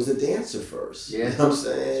Ice-T was a dancer first. Yeah. You know what I'm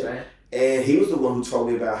saying? That's right. And he was the one who told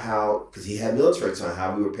me about how, because he had military time,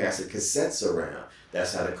 how we were passing cassettes around.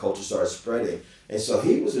 That's how the culture started spreading. And so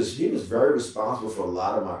he was very responsible for a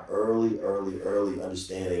lot of my early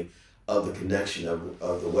understanding of the connection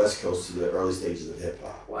of the West Coast to the early stages of hip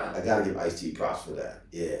hop. Wow. I gotta give Ice-T props for that.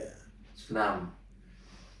 Yeah. It's phenomenal.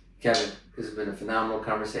 Kevin, this has been a phenomenal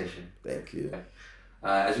conversation. Thank you.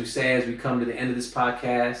 As we come to the end of this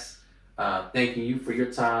podcast, thanking you for your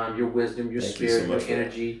time, your wisdom, your spirit, your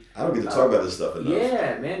energy. I don't get to talk about this stuff enough.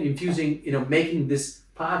 Yeah, man. Infusing, making this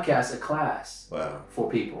podcast a class for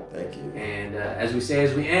people. Thank you. And as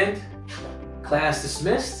we end, class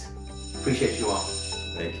dismissed. Appreciate you all.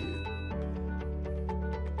 Thank you.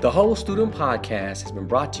 The Whole Student Podcast has been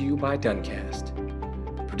brought to you by Duncast.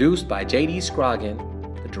 Produced by J.D. Scroggin,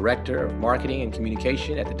 the Director of Marketing and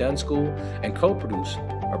Communication at the Dunn School, and co-produced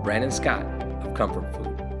by Brandon Scott of Comfort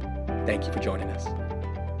Food. Thank you for joining us.